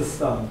mechanical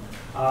system,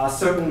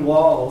 certain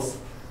walls,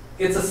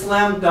 it's a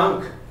slam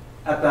dunk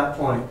at that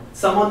point.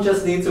 Someone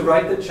just needs to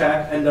write the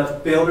check, and the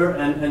builder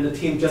and the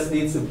team just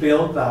needs to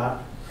build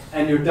that,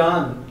 and you're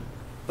done.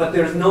 But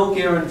there's no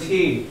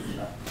guarantee.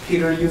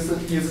 Peter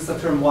uses the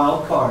term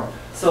wild card.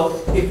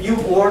 So if you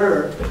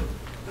order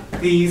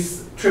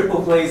these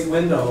triple glazed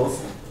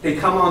windows, they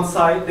come on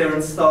site, they're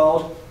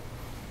installed.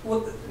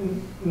 Well,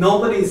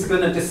 nobody's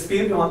going to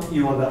dispute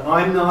you on that.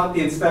 I'm not,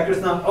 the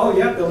inspector's not, oh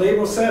yeah, the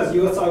label says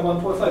USI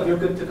 1.5, you're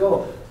good to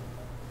go.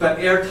 But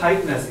air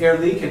tightness, air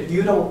leakage,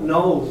 you don't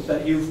know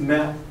that you've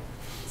met,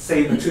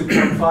 say, the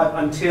 2.5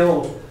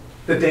 until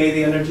the day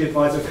the energy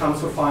advisor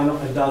comes for final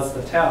and does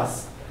the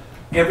test.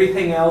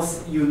 Everything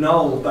else you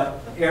know,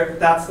 but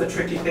that's the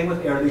tricky thing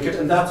with air leakage,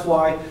 and that's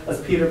why,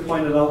 as Peter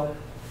pointed out,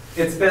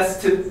 it's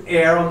best to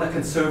err on the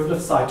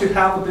conservative side, to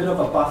have a bit of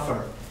a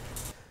buffer.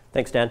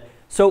 Thanks, Dan.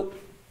 So,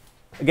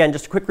 again,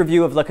 just a quick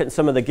review of looking at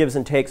some of the gives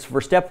and takes.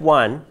 For step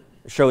 1,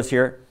 it shows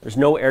here, there's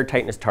no air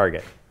tightness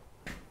target.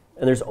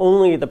 And there's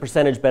only the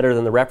percentage better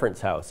than the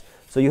reference house.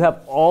 So you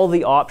have all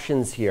the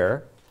options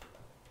here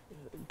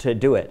to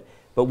do it.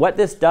 But what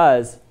this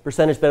does,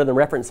 percentage better than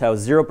reference house,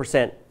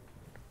 0%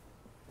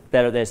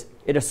 better than this,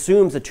 it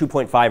assumes a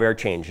 2.5 air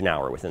change an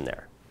hour within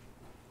there,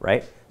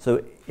 right?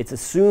 So it's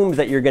assumed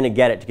that you're going to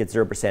get it to get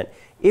 0%.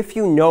 If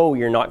you know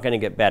you're not going to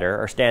get better,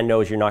 or Stan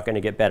knows you're not going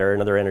to get better,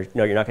 another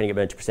no, you're not going to get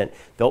better 2%,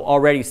 they'll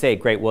already say,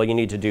 great, well, you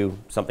need to do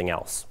something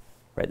else,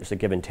 right? There's a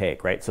give and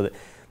take, right? So that,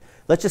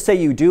 let's just say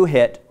you do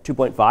hit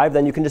 2.5,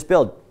 then you can just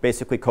build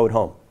basically code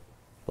home.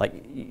 Like,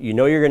 you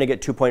know you're going to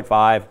get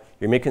 2.5,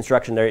 you're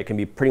mid-construction there, it can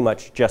be pretty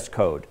much just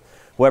code.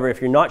 However,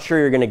 if you're not sure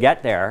you're going to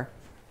get there,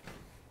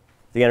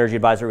 the energy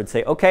advisor would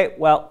say, okay,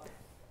 well,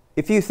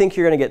 if you think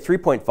you're going to get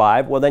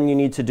 3.5, well, then you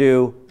need to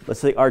do,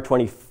 let's say,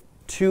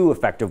 R22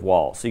 effective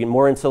walls, so you get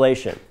more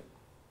insulation,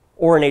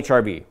 or an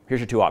HRB. Here's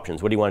your two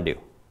options. What do you want to do?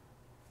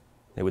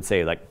 They would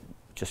say, like,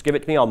 just give it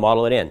to me, I'll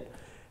model it in.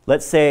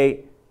 Let's say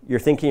you're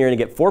thinking you're going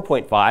to get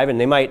 4.5, and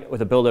they might,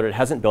 with a builder that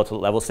hasn't built to the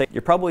level, say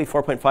you're probably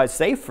 4.5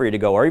 safe for you to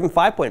go, or even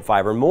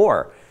 5.5 or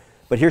more.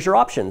 But here's your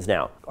options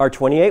now.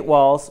 R28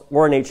 walls,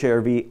 or an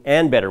HRB,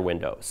 and better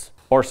windows,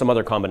 or some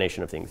other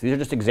combination of things. These are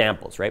just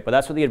examples, right? But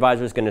that's what the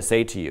advisor is going to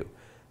say to you.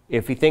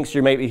 If he thinks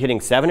you might be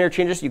hitting 7 air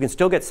changes, you can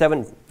still get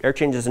 7 air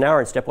changes an hour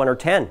in step 1 or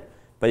 10.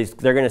 But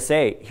they're going to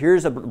say,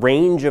 here's a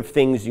range of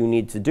things you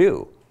need to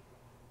do.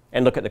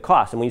 And look at the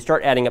cost. And when you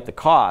start adding up the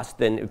cost,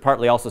 then it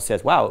partly also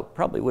says, wow, it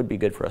probably would be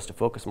good for us to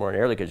focus more on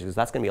air leakage, because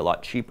that's going to be a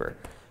lot cheaper.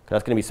 Because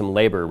that's going to be some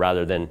labor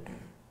rather than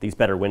these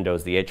better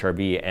windows, the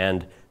HRB,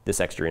 and this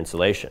extra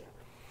insulation.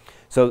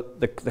 So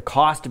the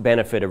cost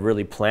benefit of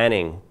really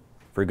planning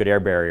for a good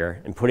air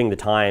barrier and putting the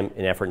time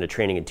and effort into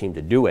training a team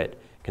to do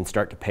it can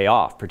start to pay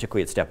off,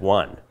 particularly at step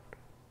 1,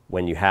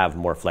 when you have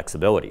more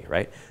flexibility,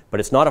 right? But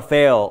it's not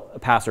a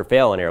pass or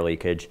fail in air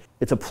leakage.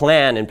 It's a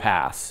plan and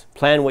pass.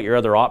 Plan what your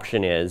other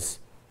option is,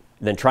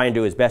 then try and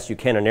do as best you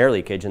can on air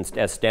leakage. And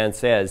as Stan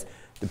says,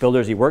 the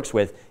builders he works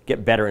with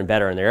get better and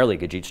better in their air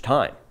leakage each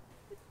time.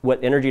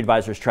 What energy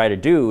advisors try to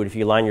do, if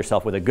you align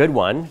yourself with a good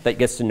one that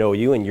gets to know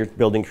you and your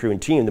building crew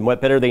and team, the more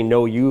better they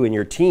know you and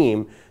your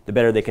team, the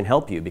better they can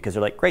help you, because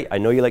they're like, great, I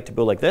know you like to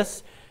build like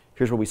this.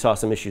 Here's where we saw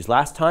some issues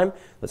last time.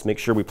 Let's make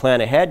sure we plan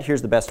ahead.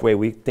 Here's the best way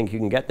we think you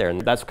can get there. And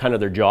that's kind of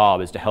their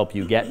job, is to help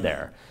you get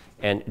there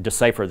and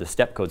decipher the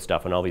step code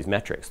stuff and all these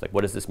metrics. Like,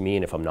 what does this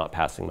mean if I'm not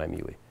passing my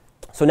MUI?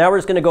 So now we're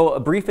just going to go a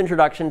brief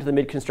introduction to the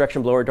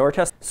mid-construction blower door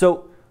test.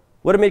 So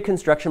what a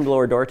mid-construction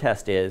blower door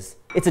test is,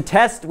 it's a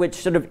test which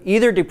sort of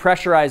either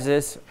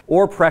depressurizes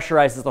or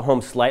pressurizes the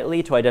home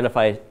slightly to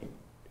identify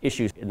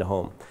issues in the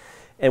home.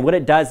 And what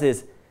it does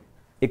is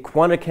it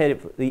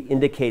quantitatively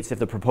indicates if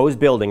the proposed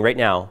building right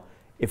now,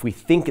 if we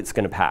think it's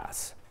going to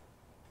pass.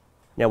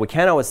 Now, we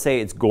can't always say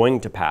it's going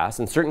to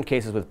pass. In certain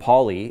cases with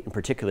poly in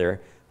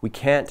particular, we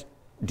can't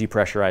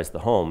depressurize the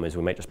home, as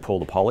we might just pull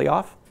the poly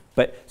off.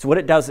 But so what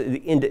it does,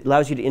 it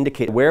allows you to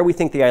indicate where we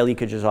think the eye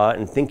leakages are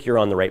and think you're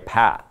on the right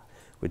path.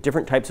 With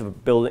different types of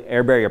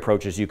air barrier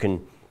approaches, you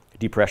can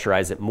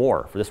depressurize it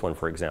more. For this one,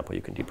 for example,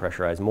 you can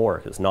depressurize more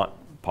because it's not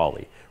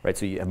poly, right?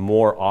 So you have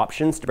more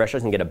options to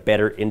pressurize and get a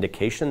better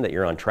indication that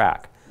you're on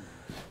track.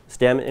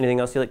 Stan, anything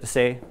else you'd like to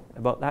say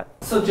about that?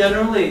 So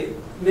generally,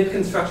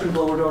 mid-construction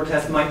blower door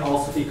test might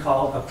also be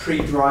called a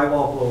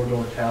pre-drywall blower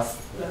door test.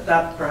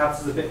 That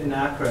perhaps is a bit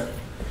inaccurate,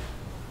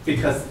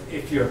 because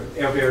if your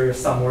air barrier is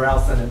somewhere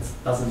else, then it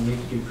doesn't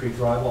need to be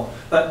pre-drywall.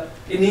 But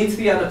it needs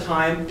to be at a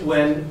time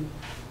when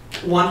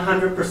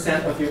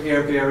 100% of your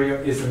air barrier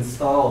is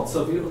installed.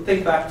 So if you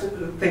think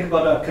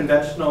about a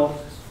conventional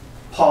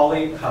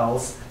poly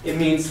house, it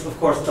means, of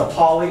course, the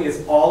poly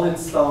is all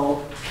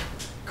installed,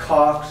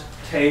 caulked,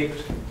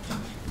 taped.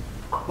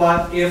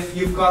 But if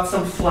you've got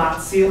some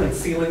flat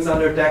ceilings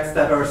under decks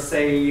that are,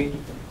 say,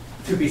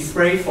 to be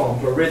spray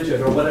foamed or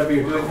rigid or whatever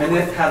you're doing, and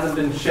it hasn't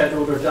been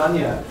scheduled or done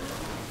yet,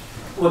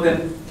 well,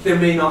 then there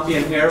may not be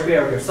an air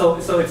barrier. So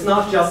it's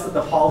not just that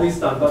the poly's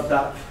done, but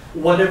that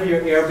whatever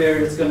your air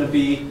barrier is going to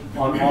be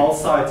on all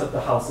sides of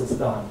the house is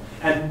done.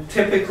 And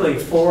typically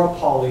for a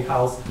poly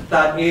house,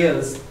 that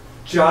is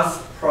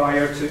just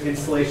prior to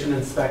insulation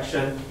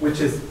inspection, which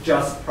is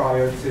just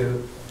prior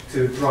to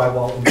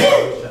drywall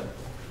installation.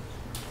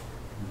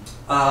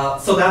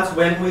 So that's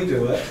when we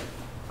do it.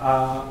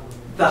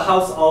 The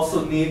house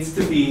also needs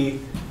to be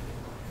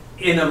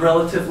in a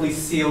relatively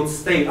sealed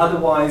state.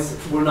 Otherwise,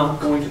 we're not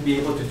going to be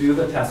able to do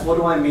the test. What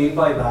do I mean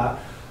by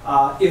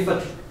that? If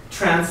a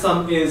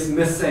transom is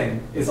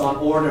missing, is on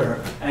order,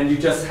 and you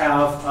just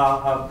have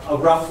a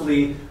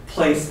roughly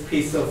placed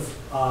piece of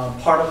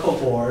particle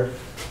board,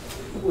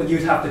 well,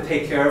 you'd have to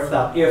take care of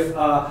that. If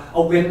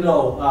a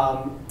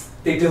window,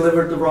 they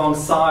delivered the wrong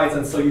size,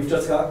 and so you've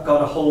just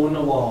got a hole in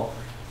the wall,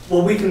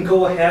 well, we can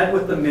go ahead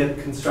with the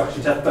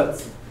mid-construction test,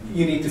 but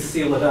you need to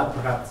seal it up,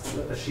 perhaps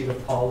with a sheet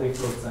of poly,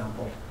 for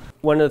example.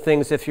 One of the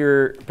things, if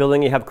you're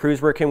building, you have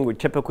crews working, we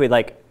typically,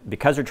 like,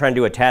 because we're trying to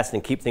do a test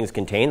and keep things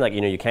contained, like, you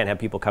know, you can't have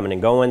people coming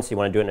and going, so you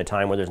want to do it in a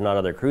time where there's not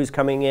other crews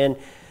coming in.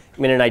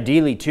 I mean, and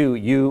ideally, too,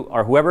 you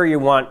or whoever you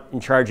want in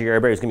charge of your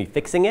air barrier is going to be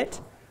fixing it,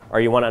 or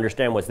you want to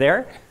understand what's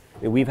there.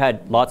 I mean, we've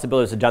had lots of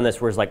builders who have done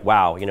this where it's like,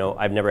 wow, you know,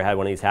 I've never had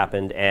one of these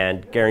happen,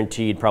 and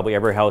guaranteed probably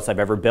every house I've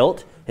ever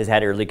built has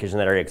had air leakage in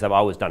that area, because I've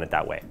always done it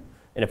that way.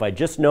 And if I'd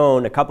just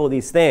known a couple of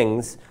these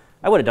things,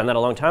 I would have done that a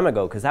long time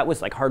ago, because that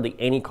was like hardly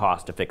any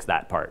cost to fix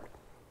that part.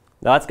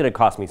 Now that's going to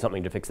cost me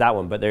something to fix that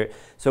one, but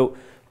so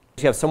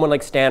you have someone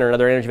like Stan or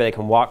another energy that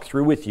can walk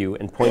through with you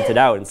and point it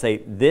out and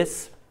say,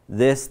 this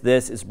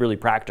is really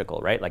practical,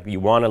 right? Like you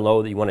want to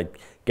know that you want to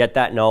get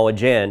that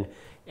knowledge in,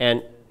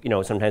 and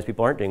sometimes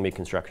people aren't doing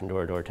mid-construction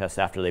door-to-door tests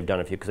after they've done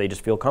a few because they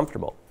just feel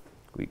comfortable.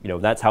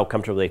 That's how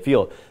comfortable they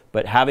feel.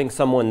 But having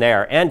someone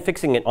there and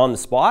fixing it on the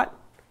spot,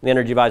 the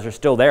energy advisor is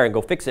still there and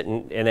go fix it,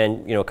 and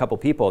then a couple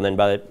people, and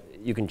then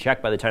you can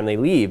check by the time they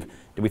leave.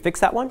 Did we fix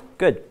that one?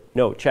 Good.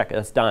 No, check.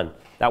 That's done.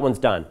 That one's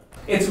done.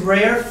 It's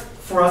rare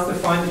for us to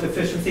find a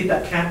deficiency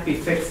that can't be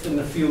fixed in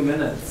a few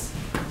minutes.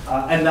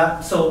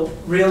 So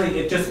really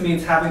it just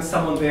means having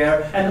someone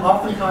there, and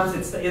oftentimes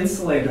it's the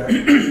insulator.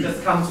 It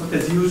just comes with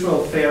his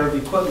usual fare of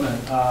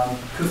equipment,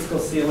 acoustical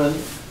sealant,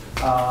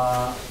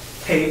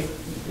 tape,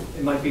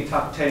 it might be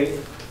tuck tape,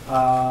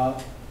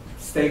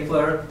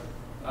 stapler,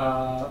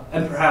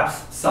 and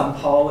perhaps some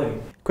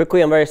poly.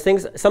 Quickly on various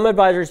things, some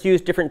advisors use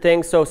different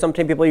things. So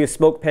sometimes people use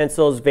smoke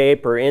pencils,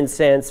 vape, or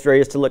incense,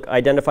 various to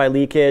identify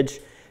leakage.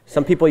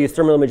 Some people use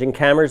thermal imaging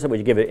cameras that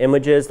would give it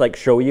images, like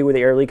show you the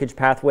air leakage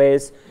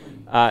pathways.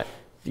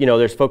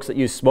 There's folks that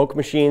use smoke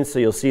machines, so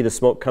you'll see the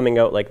smoke coming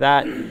out like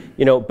that.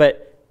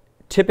 But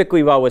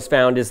typically what was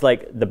found is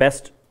the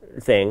best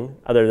thing,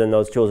 other than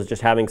those tools, is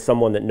just having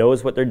someone that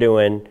knows what they're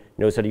doing,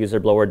 knows how to use their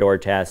blower door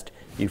test.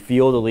 You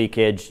feel the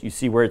leakage, you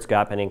see where it's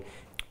happening.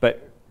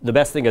 But the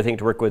best thing I think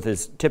to work with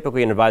is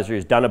typically an advisor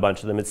who's done a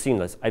bunch of them. It's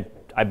seamless.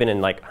 I've been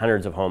in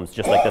hundreds of homes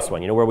just like this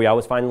one. Where we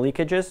always find the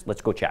leakages?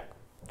 Let's go check.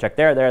 Check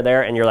there,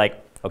 and you're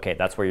like, okay,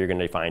 that's where you're going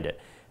to find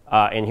it.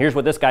 And here's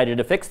what this guy did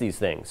to fix these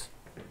things.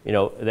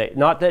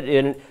 Not that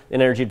an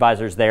energy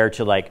advisor is there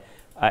to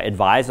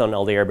advise on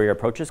all the air barrier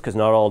approaches, because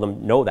not all of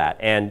them know that,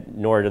 and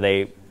nor do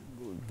they.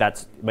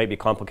 It might be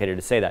complicated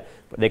to say that,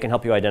 but they can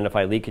help you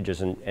identify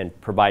leakages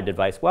and provide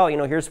advice. Well,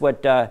 here's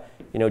what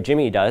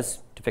Jimmy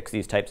does to fix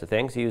these types of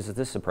things. He uses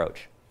this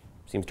approach.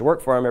 Seems to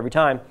work for him every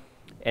time,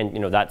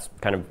 and that's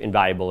kind of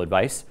invaluable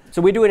advice.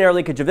 So we do an air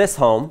leakage of this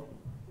home.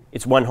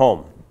 It's one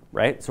home,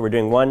 right? So we're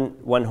doing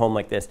one home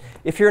like this.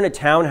 If you're in a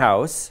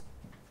townhouse,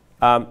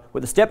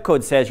 what the step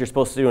code says, you're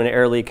supposed to do an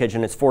air leakage,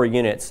 and it's 4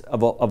 units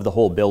of the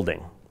whole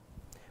building.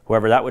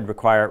 However, that would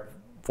require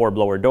 4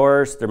 blower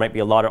doors. There might be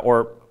a lot of,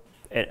 or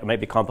it might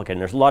be complicated.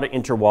 There's a lot of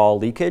interwall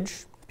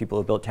leakage. People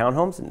who built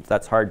townhomes, and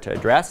that's hard to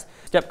address.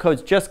 Step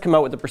codes just come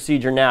out with the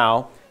procedure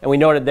now, and we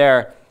noted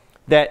there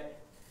that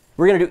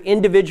we're going to do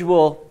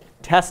individual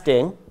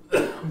testing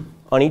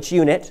on each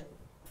unit,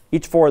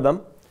 each 4 of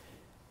them.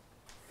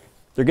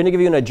 They're going to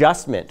give you an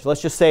adjustment.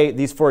 Let's just say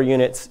these 4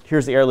 units,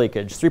 here's the air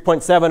leakage.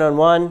 3.7 on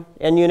one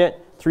end unit,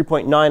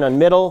 3.9 on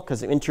middle,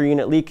 because of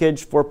inter-unit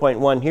leakage,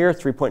 4.1 here,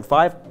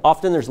 3.5.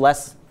 Often there's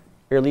less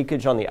air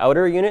leakage on the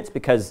outer units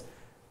because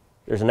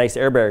there's a nice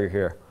air barrier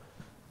here.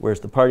 Whereas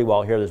the party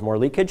wall here, there's more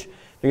leakage.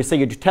 They're going to say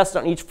you test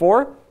on each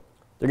 4.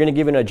 They're going to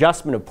give you an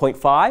adjustment of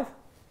 0.5.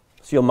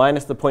 So you'll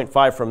minus the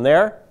 0.5 from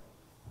there.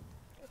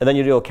 And then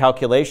you do a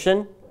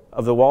calculation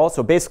of the wall.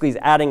 So basically he's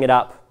adding it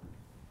up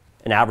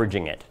and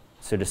averaging it.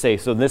 So to say,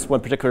 so this one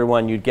particular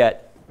one, you'd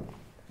get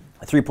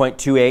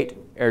 3.28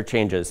 air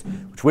changes,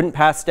 which wouldn't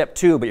pass step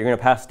 2, but you're going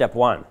to pass step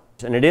 1.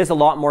 And it is a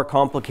lot more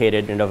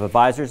complicated, and if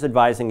advisors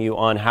advising you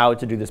on how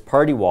to do this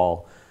party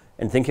wall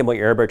and thinking about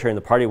your air barrier in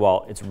the party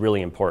wall, it's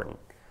really important.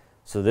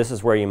 So this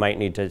is where you might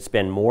need to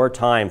spend more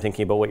time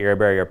thinking about what your air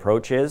barrier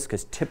approach is,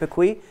 because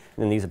typically,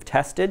 and these have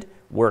tested,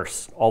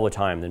 worse all the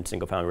time than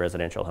single-family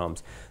residential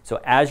homes. So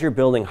as you're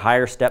building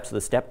higher steps of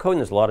the step code, and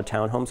there's a lot of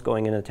townhomes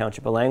going into the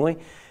township of Langley,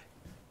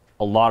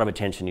 a lot of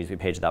attention needs to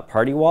be paid to that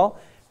party wall,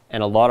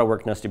 and a lot of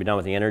work needs to be done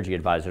with the energy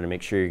advisor to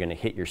make sure you're going to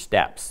hit your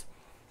steps.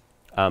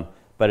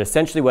 But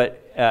essentially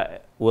what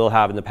we'll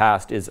have in the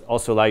past is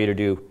also allow you to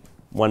do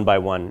 1 by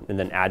 1 and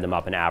then add them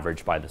up and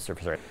average by the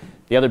surface area.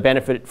 The other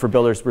benefit for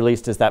builders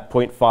released is that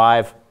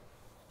 0.5,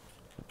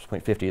 it's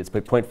 0.50, it's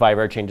 0.5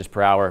 air changes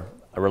per hour,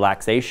 a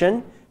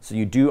relaxation. So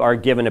you are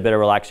given a bit of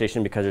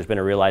relaxation because there's been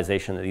a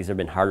realization that these have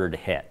been harder to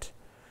hit.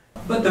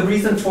 But the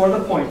reason for the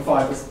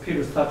 0.5, as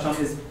Peter's touched on,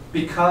 is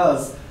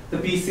because the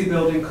BC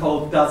Building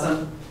Code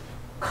doesn't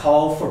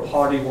call for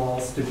party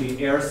walls to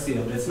be air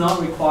sealed. It's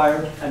not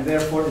required, and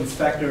therefore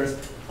inspectors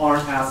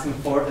aren't asking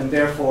for it, and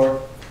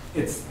therefore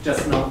it's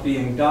just not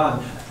being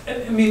done.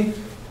 I mean,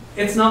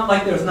 it's not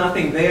like there's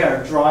nothing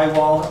there.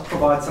 Drywall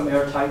provides some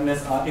air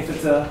tightness. If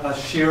it's a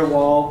shear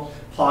wall,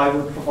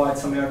 plywood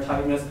provides some air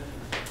tightness.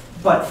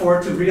 But for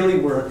it to really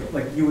work,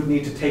 you would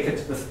need to take it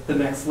to the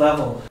next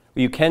level.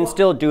 You can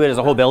still do it as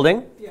a whole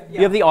building. Yeah. You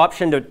have the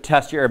option to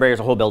test your air barrier as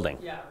a whole building,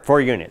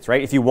 4 units,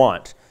 right, if you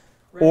want.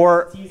 Right.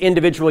 Or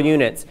individual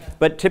units.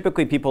 But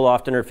typically people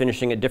often are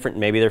finishing it different.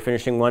 Maybe they're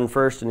finishing one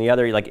first and the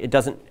other.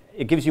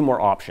 It gives you more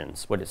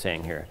options, what it's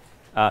saying here.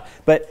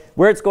 But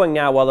where it's going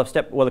now, while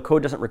the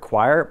code doesn't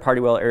require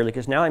party wall air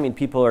leakage now, I mean,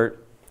 people are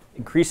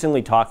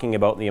increasingly talking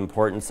about the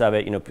importance of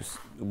it.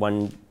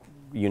 One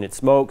unit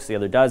smokes, the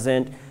other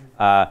doesn't.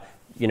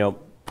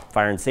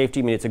 Fire and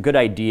safety. I mean, it's a good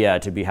idea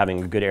to be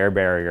having a good air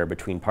barrier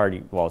between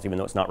party walls, even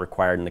though it's not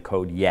required in the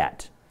code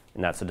yet.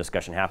 And that's the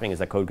discussion happening. Is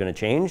that code going to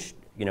change?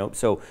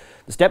 So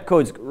the step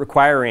code's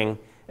requiring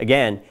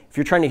again, if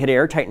you're trying to hit an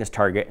air tightness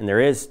target and there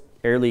is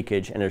air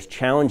leakage and there's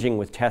challenging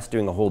with tests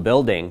doing the whole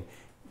building,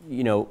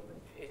 you know,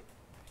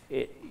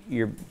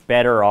 you're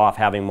better off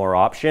having more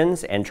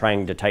options and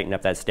trying to tighten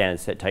up that stand,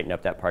 tighten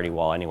up that party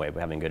wall anyway,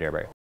 by having good air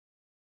barrier.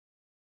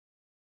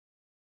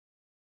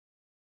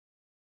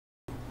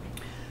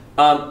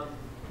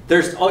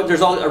 There's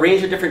a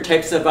range of different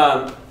types of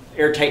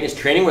air tightness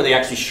training where they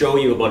actually show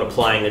you about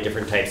applying the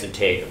different types of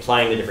tape,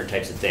 applying the different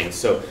types of things.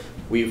 So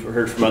we've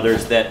heard from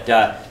others that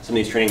some of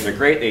these trainings are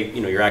great.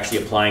 You're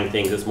actually applying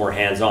things that's more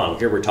hands-on.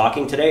 Here we're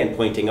talking today and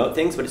pointing out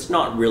things, but it's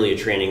not really a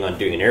training on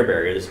doing an air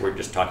barrier. We're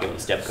just talking about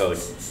the step code.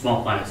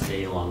 Small Planet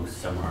Stay along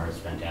seminar is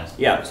fantastic.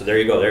 Yeah, so there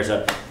you go. There's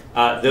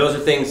those are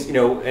things, you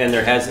know, and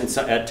there has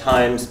at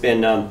times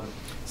been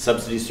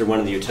subsidies through one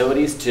of the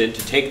utilities to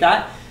take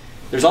that.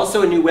 There's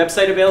also a new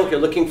website available if you're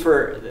looking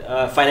for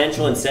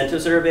financial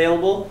incentives that are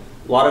available.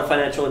 A lot of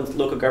financial and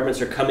local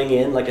governments are coming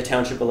in, like a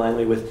Township of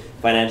Langley, with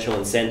financial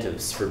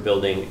incentives for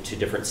building to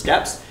different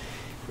steps.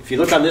 If you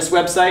look on this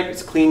website,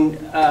 it's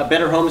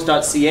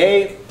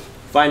betterhomes.ca,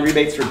 find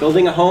rebates for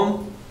building a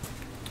home.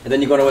 And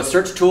then you go to a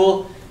search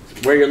tool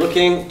where you're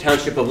looking,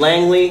 Township of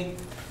Langley,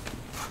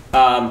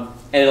 and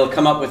it'll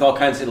come up with all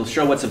kinds, it'll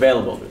show what's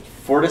available.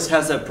 Fortis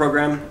has a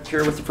program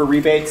here for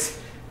rebates.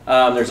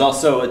 There's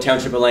also a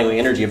Township of Langley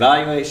Energy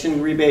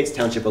Evaluation rebates,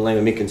 Township of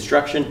Langley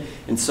Mid-Construction,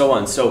 and so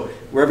on. So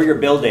wherever you're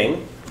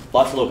building,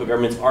 lots of local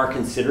governments are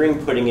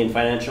considering putting in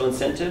financial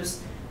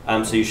incentives.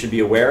 So you should be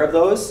aware of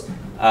those,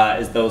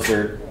 as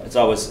it's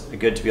always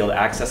good to be able to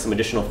access some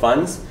additional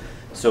funds.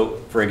 So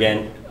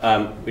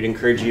we'd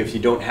encourage you, if you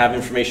don't have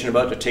information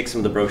about it, to take some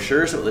of the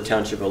brochures, the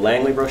Township of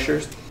Langley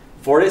brochures.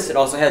 Fortis, it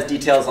also has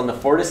details on the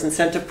Fortis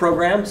incentive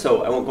program,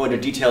 so I won't go into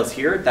details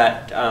here.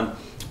 That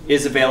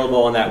is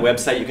available on that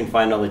website. You can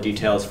find all the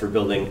details for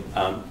building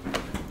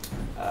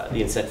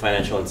the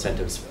financial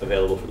incentives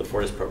available for the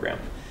Fortis program.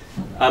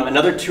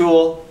 Another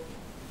tool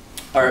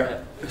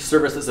or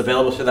service that's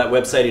available through that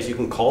website is you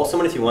can call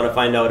someone if you want to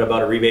find out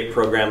about a rebate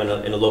program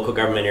in a local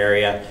government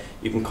area.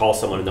 You can call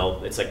someone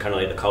and it's like kind of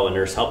like the call a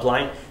nurse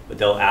helpline, but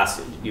they'll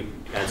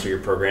answer your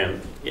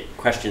program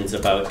questions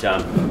about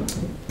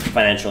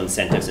financial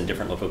incentives in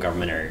different local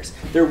government areas.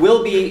 There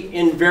will be,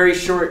 in very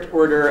short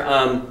order,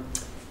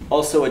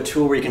 also a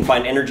tool where you can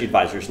find energy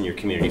advisors in your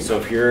community. So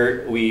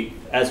if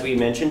as we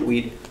mentioned,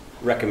 we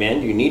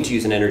recommend you need to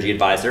use an energy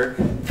advisor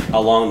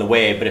along the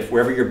way, but if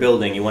wherever you're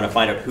building you want to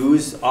find out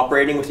who's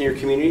operating within your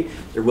community,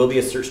 there will be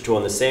a search tool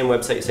on the same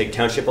website. You say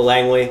Township of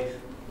Langley,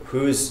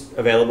 who's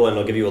available, and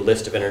it'll give you a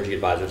list of energy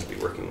advisors to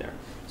be working there.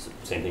 So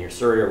same thing, your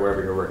Surrey or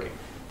wherever you're working.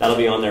 That'll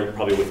be on there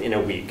probably within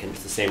a week, and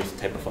it's the same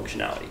type of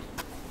functionality.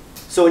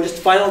 So in just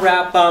final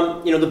wrap,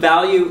 the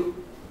value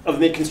of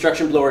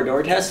mid-construction blower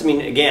door test. I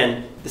mean,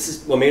 again, this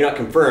is, well, maybe not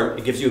confirmed,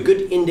 it gives you a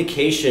good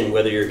indication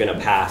whether you're going to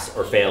pass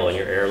or fail in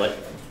your air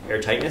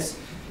tightness.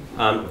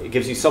 It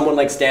gives you someone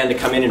like Stan to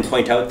come in and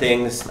point out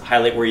things,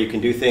 highlight where you can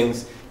do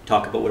things,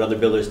 talk about what other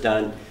builders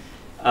done.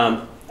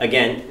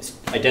 Again,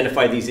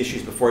 identify these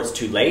issues before it's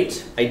too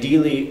late.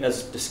 Ideally,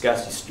 as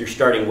discussed, you're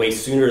starting way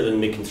sooner than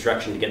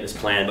mid-construction to get this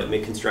plan, but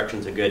mid-construction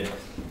is a good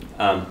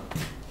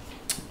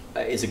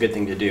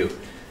thing to do.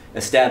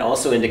 As Stan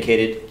also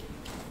indicated,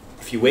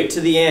 if you wait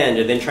to the end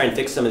and then try and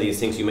fix some of these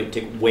things, you might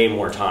take way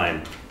more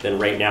time than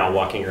right now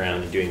walking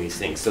around and doing these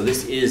things. So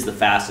this is the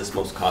fastest,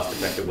 most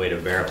cost-effective way to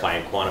verify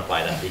and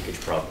quantify that leakage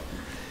problem.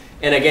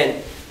 And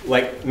again,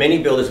 like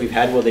many builders we've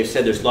had, well, they've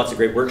said there's lots of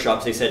great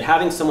workshops. They said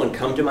having someone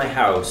come to my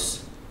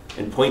house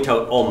and point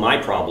out all my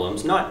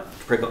problems, not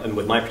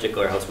with my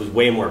particular house, was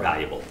way more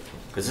valuable.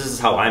 Because this is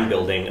how I'm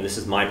building and this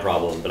is my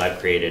problem that I've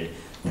created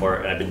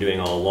or I've been doing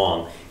all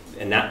along.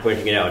 And that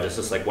pointing it out, it's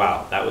just like,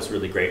 wow, that was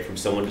really great from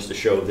someone just to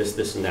show this,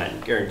 this, and that.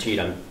 And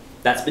guaranteed,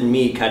 that's been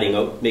me cutting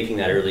out, making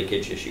that air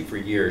leakage issue for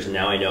years, and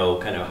now I know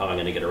kind of how I'm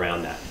going to get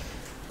around that.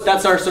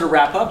 That's our sort of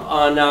wrap up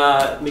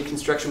on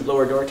mid-construction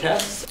blower door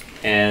tests,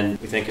 and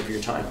we thank you for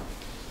your time.